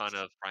a quarterbacks? ton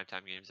of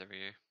primetime games every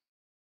year.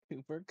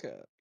 Cooper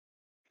Cup,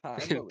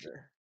 high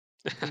motor.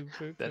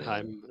 Cooper That Kupp.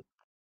 I'm.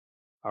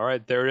 All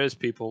right, there it is,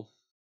 people.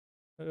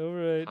 All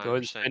right. Go ahead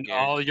and 100% spend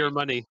all your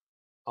guaranteed.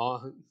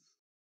 money.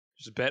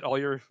 Just bet all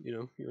your,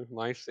 your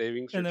life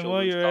savings. And your then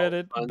while children's you're at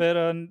college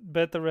it, funds.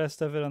 bet the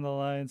rest of it on the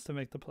Lions to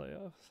make the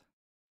playoffs.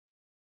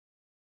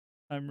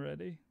 I'm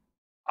ready.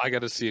 I got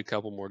to see a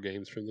couple more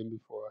games from them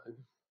before I.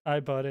 I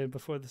bought in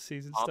before the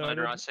season Almond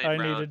started. Ross St. I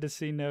Brown. needed to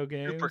see no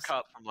games. Cooper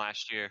Cup from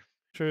last year.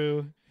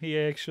 True, he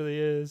actually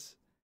is.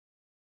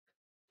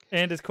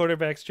 And his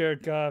quarterback's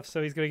Jared Goff,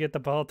 so he's gonna get the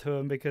ball to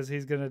him because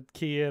he's gonna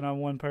key in on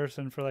one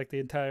person for like the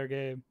entire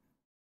game.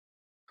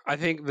 I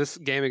think this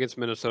game against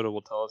Minnesota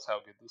will tell us how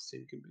good this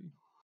team can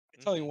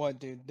be. Tell you what,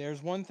 dude,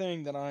 there's one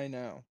thing that I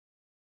know.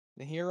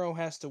 The hero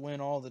has to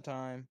win all the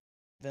time.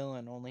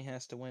 Villain only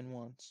has to win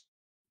once.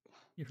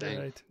 You're Dang,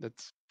 right.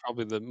 that's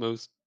probably the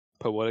most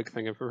poetic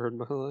thing I've ever heard in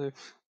my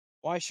life.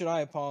 Why should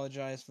I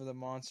apologize for the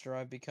monster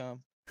I've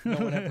become? No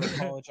one ever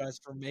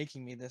apologized for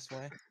making me this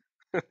way.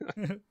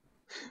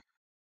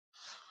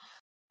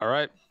 All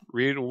right,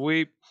 read and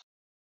weep.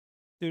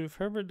 Dude, if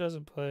Herbert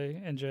doesn't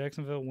play and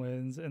Jacksonville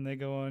wins and they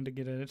go on to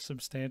get a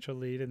substantial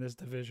lead in this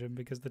division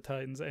because the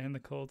Titans and the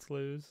Colts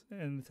lose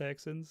and the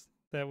Texans,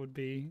 that would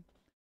be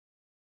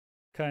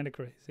kind of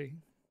crazy.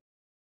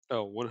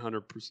 Oh,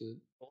 100%.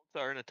 Colts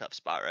are in a tough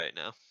spot right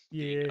now.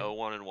 Yeah.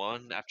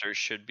 0-1-1 after it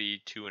should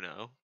be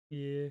 2-0.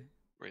 Yeah.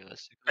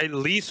 Realistically, At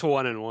least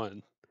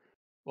 1-1.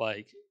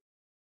 Like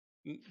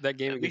that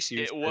game at against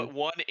least Houston.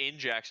 one in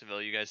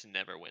Jacksonville. You guys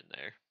never win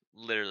there.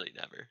 Literally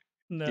never.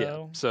 No.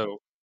 Yeah. So,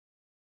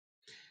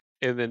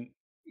 and then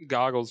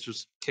Goggles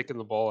just kicking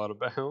the ball out of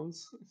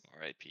bounds.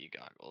 R.I.P.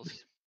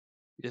 Goggles.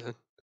 Yeah.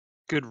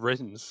 Good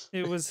riddance.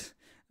 It was.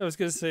 I was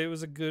gonna say it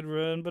was a good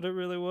run, but it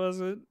really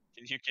wasn't.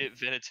 Can you get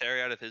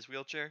Vinatieri out of his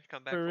wheelchair?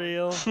 Come back For for him?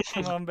 real.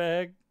 Come on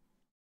back.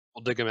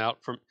 We'll dig him out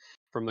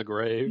from the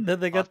grave. Then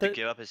they I'll have got to the.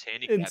 give up his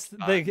handicap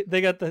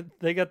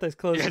They got as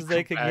close Yeah, as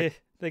they come could back. get.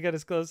 They got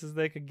as close as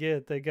they could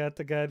get. They got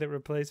the guy that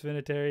replaced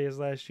Vinatieri as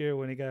last year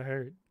when he got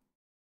hurt.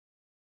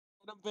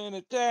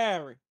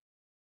 Vinatieri.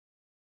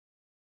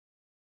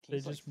 They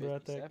He's like just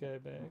brought that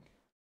 57. guy back.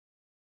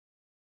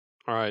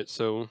 All right.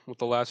 So with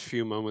the last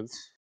few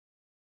moments,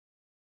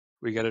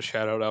 we got to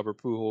shout out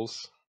Albert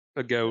Pujols,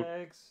 a goat.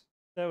 Thanks.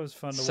 That was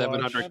fun to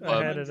 700 watch.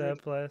 I had club. it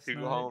up last 2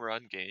 night. home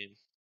run game.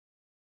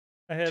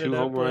 I had 2 it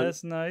home up runs.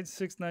 last night.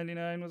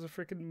 699 was a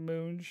freaking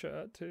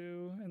moonshot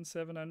too, and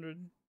 700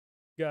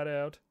 got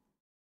out.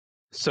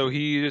 So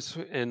he is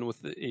in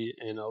with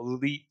an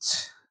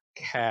elite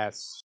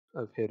cast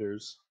of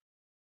hitters.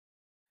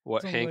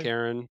 What, Something Hank like-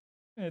 Aaron,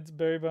 It's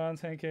Barry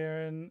Bonds, Hank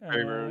Aaron,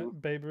 Barry Bonds,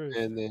 Babe Ruth,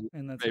 and then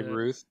and that's Babe it.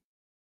 Ruth.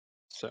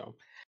 So,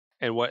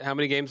 and what? How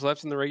many games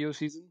left in the regular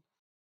season?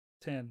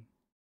 10.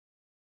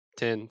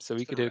 10. So he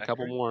What's could the hit a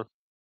couple record? more.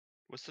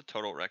 What's the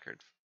total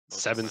record?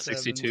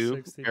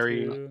 762.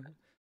 Barry. 762.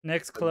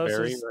 Next Barry,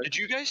 closest. right? Did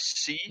you guys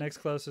see? Next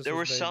closest. There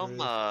was was Babe some.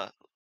 Ruth. I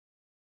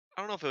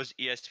don't know if it was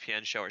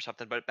ESPN show or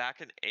something, but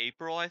back in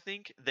April, I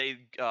think they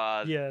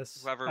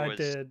yes, whoever I was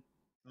did.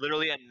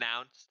 literally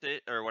announced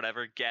it or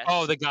whatever. Guessed.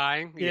 Oh, the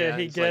guy. Yeah,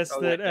 he he's like, guessed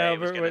oh, that that day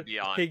was Albert gonna would. be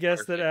on. He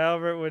guessed that Perfect.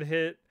 Albert would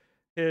hit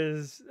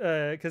his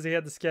because he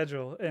had the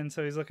schedule, and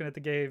so he's looking at the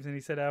games, and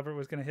he said Albert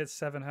was going to hit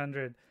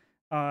 700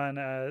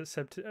 on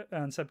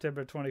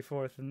September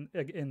 24th in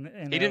he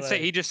didn't LA.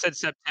 say. He just said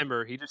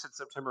September. He just said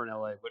September in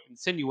LA, but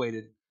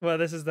insinuated. Well,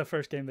 this is the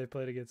first game they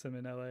played against him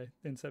in LA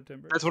in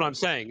September. That's what so- I'm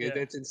saying. yeah.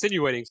 It's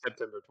insinuating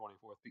September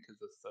 24th because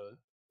it's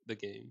the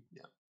game.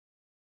 Yeah.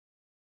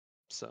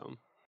 So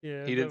Yeah, he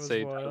that didn't was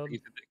say wild.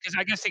 because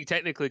I guess he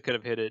technically could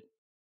have hit it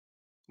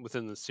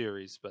within the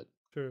series, but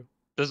True.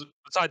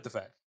 beside the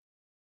fact.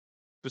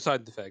 But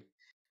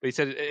he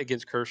said it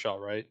against Kershaw,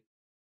 right?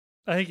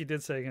 I think he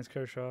did say against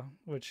Kershaw,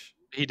 which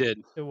He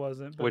did, it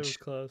wasn't, but it was Which-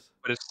 close.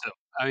 but it's still.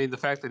 I mean, the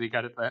fact that he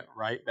got it that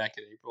right back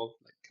in April,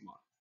 like, come on.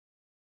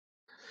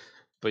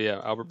 But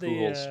yeah, Albert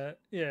Pujols.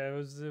 Yeah, it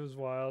was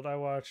wild. I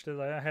watched it.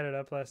 I had it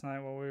up last night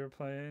while we were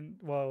playing.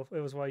 Well, it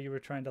was while you were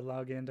trying to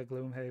log into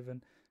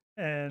Gloomhaven,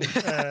 and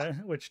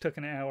which took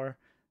an hour.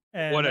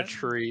 And What a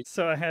treat!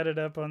 So I had it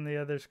up on the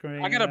other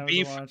screen. I got and a was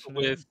beef watching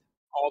with it.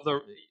 all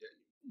the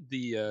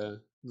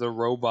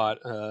robot.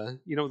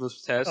 You know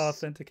those tests where you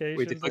authentication.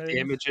 have to click the things.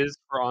 images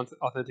for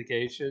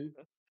authentication,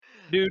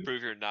 dude.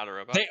 Prove you're not a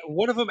robot.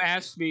 One of them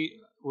asked me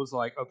was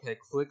like, okay,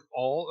 click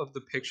all of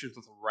the pictures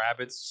with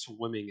rabbits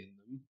swimming in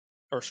them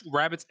or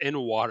rabbits in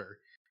water.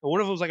 And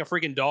one of them was like a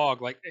freaking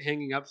dog, like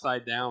hanging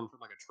upside down from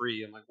like a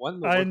tree. I'm like, what? In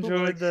the I world?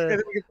 enjoyed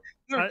the-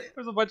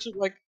 There's a bunch of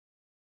like,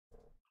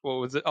 what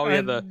was it? Oh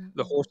yeah,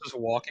 the horses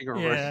walking or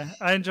Yeah,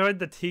 I enjoyed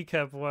the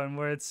teacup one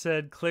where it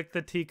said click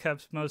the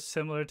teacups most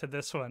similar to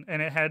this one,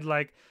 and it had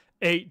like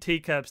 8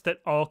 teacups that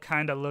all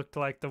kind of looked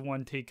like the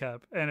one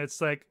teacup, and it's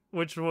like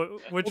which Well,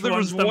 there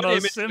one's was the one most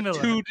image with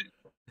similar?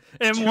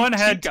 And two one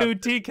had 2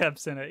 teacups.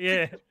 teacups in it.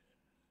 Yeah,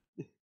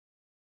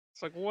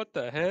 It's like, what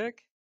the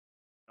heck?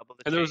 Double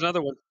the And there was chain.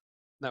 another one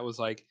that was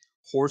like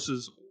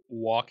horses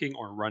walking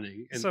or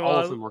running, and So, all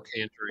of them were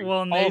cantering. well,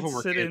 all of them Nate's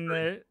were sitting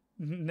cantering. there.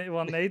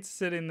 Well, Nate's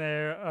sitting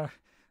there,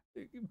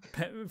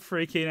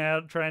 freaking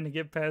out, trying to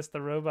get past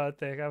the robot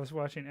thing. I was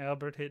watching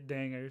Albert hit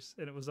dingers,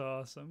 and it was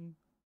awesome.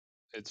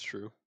 It's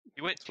true.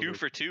 You went That's what 2 it-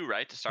 for 2,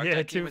 right? To start Yeah,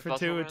 that game 2 with for both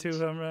 2 home with 2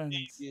 runs? home runs.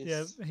 Yeah,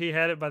 Genius. he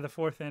had it by the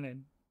 4th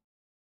inning,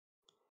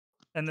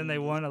 and then they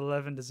Genius. won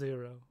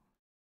 11-0.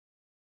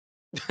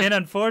 And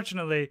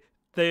unfortunately,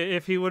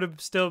 if he would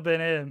have still been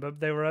in, but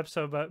they were up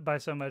by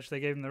so much, they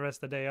gave him the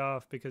rest of the day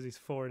off because he's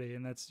 40,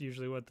 and that's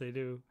usually what they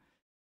do.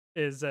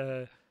 Is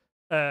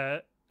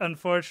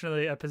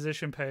unfortunately a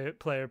position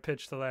player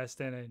pitched the last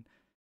inning,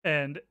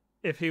 and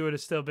if he would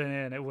have still been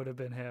in, it would have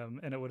been him,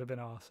 and it would have been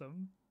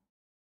awesome.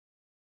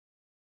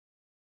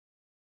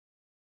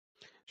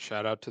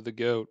 Shout out to the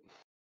goat.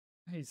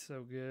 He's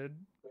so good.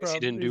 He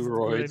didn't do He's the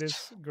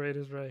roids.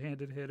 greatest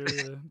right-handed hitter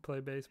to play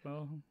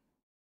baseball.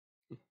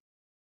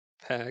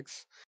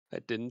 Hacks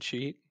that didn't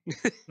cheat.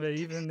 But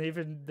even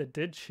that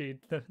did cheat,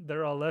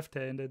 they're all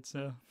left-handed.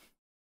 So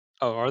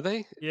Oh, are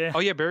they? yeah, Oh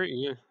yeah, Barry.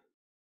 Yeah.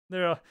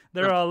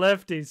 they're all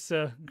lefties,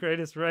 so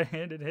greatest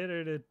right-handed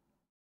hitter to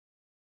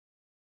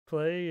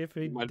play if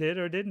he Might- did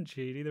or didn't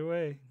cheat. Either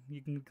way,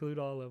 you can include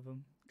all of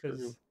them True.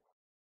 because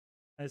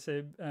I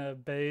say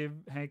Babe,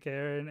 Hank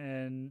Aaron,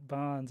 and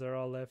Bonds are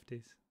all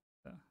lefties.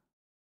 So.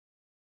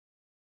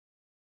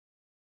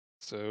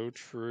 So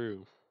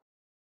true.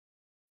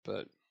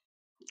 But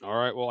all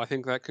right, well, I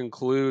think that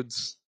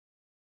concludes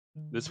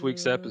this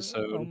week's Oh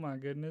episode. my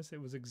goodness,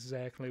 it was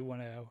exactly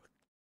 1 hour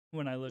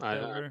when I looked I-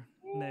 over.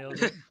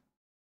 Nailed it.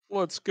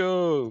 Let's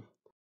go.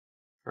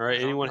 All right, Right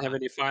on, anyone have brother.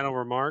 any final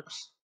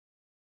remarks?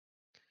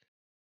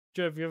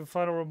 Jeff, you have a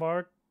final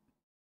remark?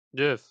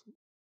 Jeff,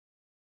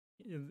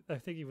 I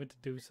think he went to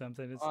do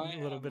something. It's I a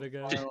little have bit a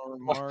ago. final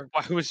why, remark.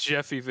 why was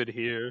Jeff even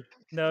here?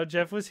 No,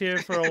 Jeff was here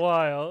for a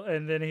while,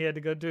 and then he had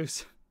to go do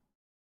something.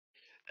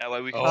 That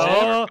way we can Oh.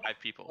 save our 5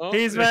 people. Oh.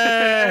 He's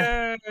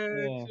back!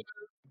 Yeah.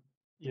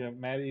 Yeah,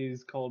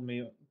 Maddie's called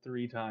me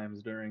 3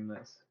 times during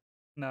this.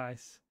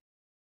 Nice.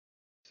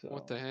 So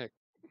What the heck?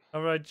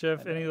 All right,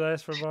 Jeff, I any know.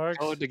 last remarks?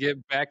 Tell her to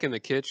get back in the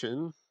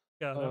kitchen.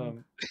 Got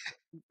him.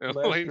 Last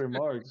Like-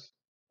 remarks.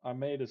 I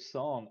made a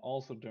song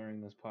also during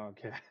this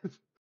podcast.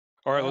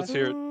 All right, let's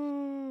hear it.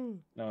 Ooh,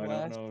 No, I don't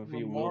Last know if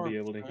you will be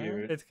able to remarks, hear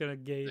huh? it. it's gonna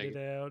gate Thank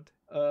it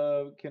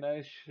out. Can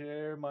I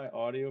share my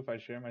audio if I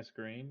share my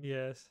screen?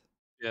 Yes.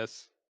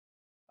 Yes.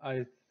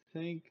 I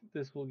think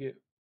this will get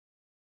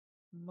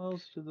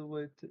most of the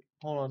way to.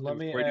 Hold on, And let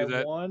me before you do add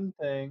that- one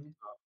thing.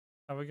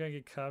 Are we gonna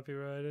get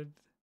copyrighted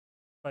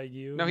by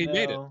you? No, he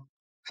made it. No,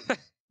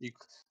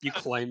 You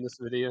claim this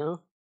video.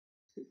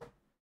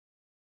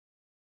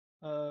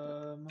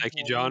 Thank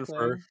you, one John,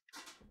 more thing.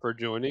 for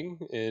joining.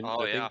 And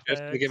Oh, I think yeah.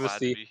 Jeff's gonna give us Glad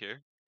to the be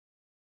here.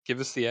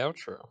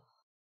 outro.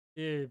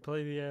 Yeah,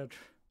 play the outro.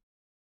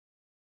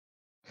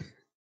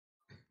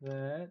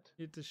 That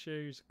You have to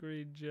share your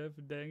screen, Jeff.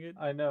 Dang it.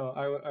 I know.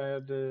 I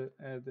had to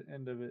add the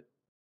end of it.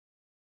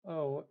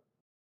 Oh,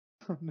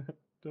 no,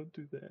 don't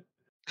do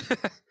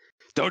that.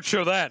 Don't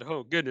show that.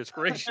 Oh goodness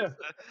gracious.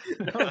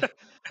 No,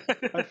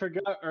 I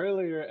forgot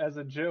earlier as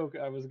a joke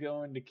I was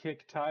going to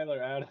kick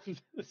Tyler out of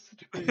the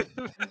stream.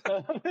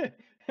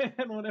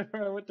 And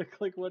whenever I went to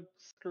click what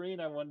screen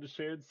I wanted to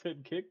share, it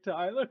said kick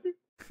Tyler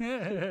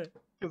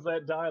because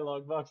that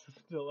dialogue box is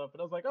still up. And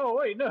I was like, oh,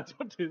 wait, no,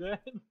 don't do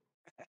that.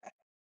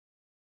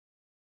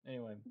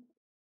 Anyway,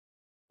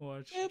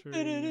 Watch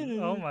stream.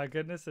 Oh my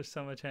goodness, there's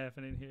so much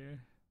happening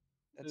here.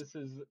 this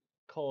is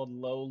called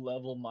Low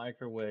Level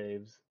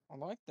Microwaves. I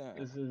like that.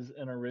 This is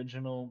an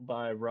original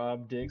by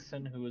Rob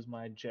Dixon, who is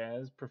my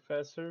jazz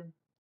professor.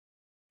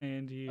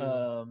 And you.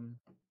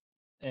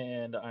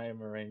 And I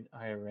am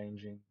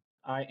arranging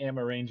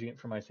it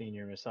for my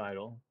senior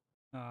recital.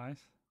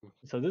 Nice.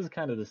 So this is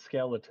kind of the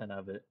skeleton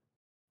of it.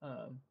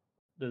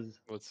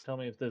 Let's- Tell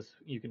me if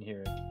you can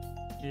hear it.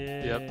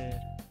 Yeah.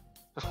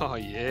 Oh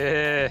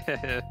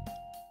yeah.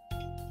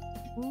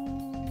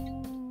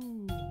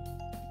 Ooh.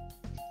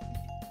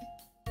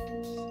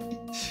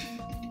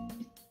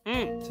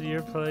 Mm. So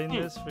you're playing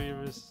this for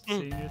your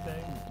senior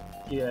thing?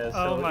 Yeah.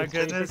 Oh So my it's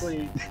goodness.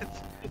 basically-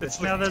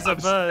 It's Now like there's a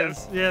dubstep.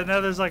 buzz. Yeah,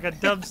 now there's like a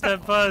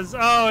dubstep buzz.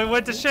 Oh, it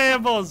went to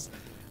shambles.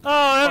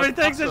 Oh,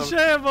 everything's in awesome.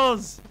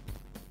 shambles.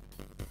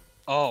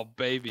 Oh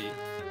baby.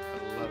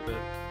 I love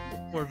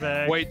it. We're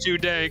back. Way too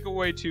dank.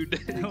 Way too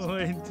dank.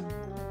 Wait.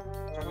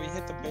 So we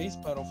hit the bass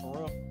pedal for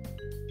real.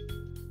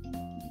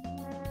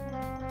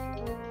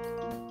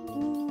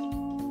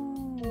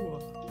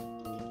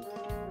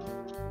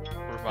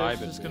 We're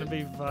Jeff's vibing. just gonna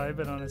man. be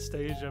vibing on a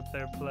stage up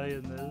there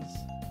playing this.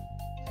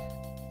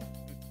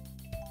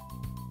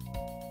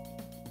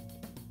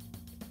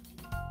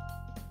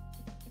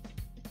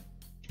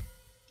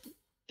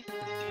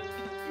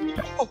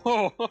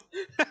 Oh.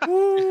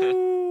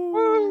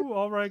 Woo!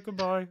 All right,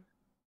 goodbye. And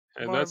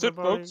Goodbye, that's it,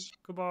 everybody. folks.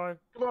 Goodbye.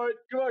 Goodbye.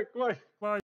 Bye.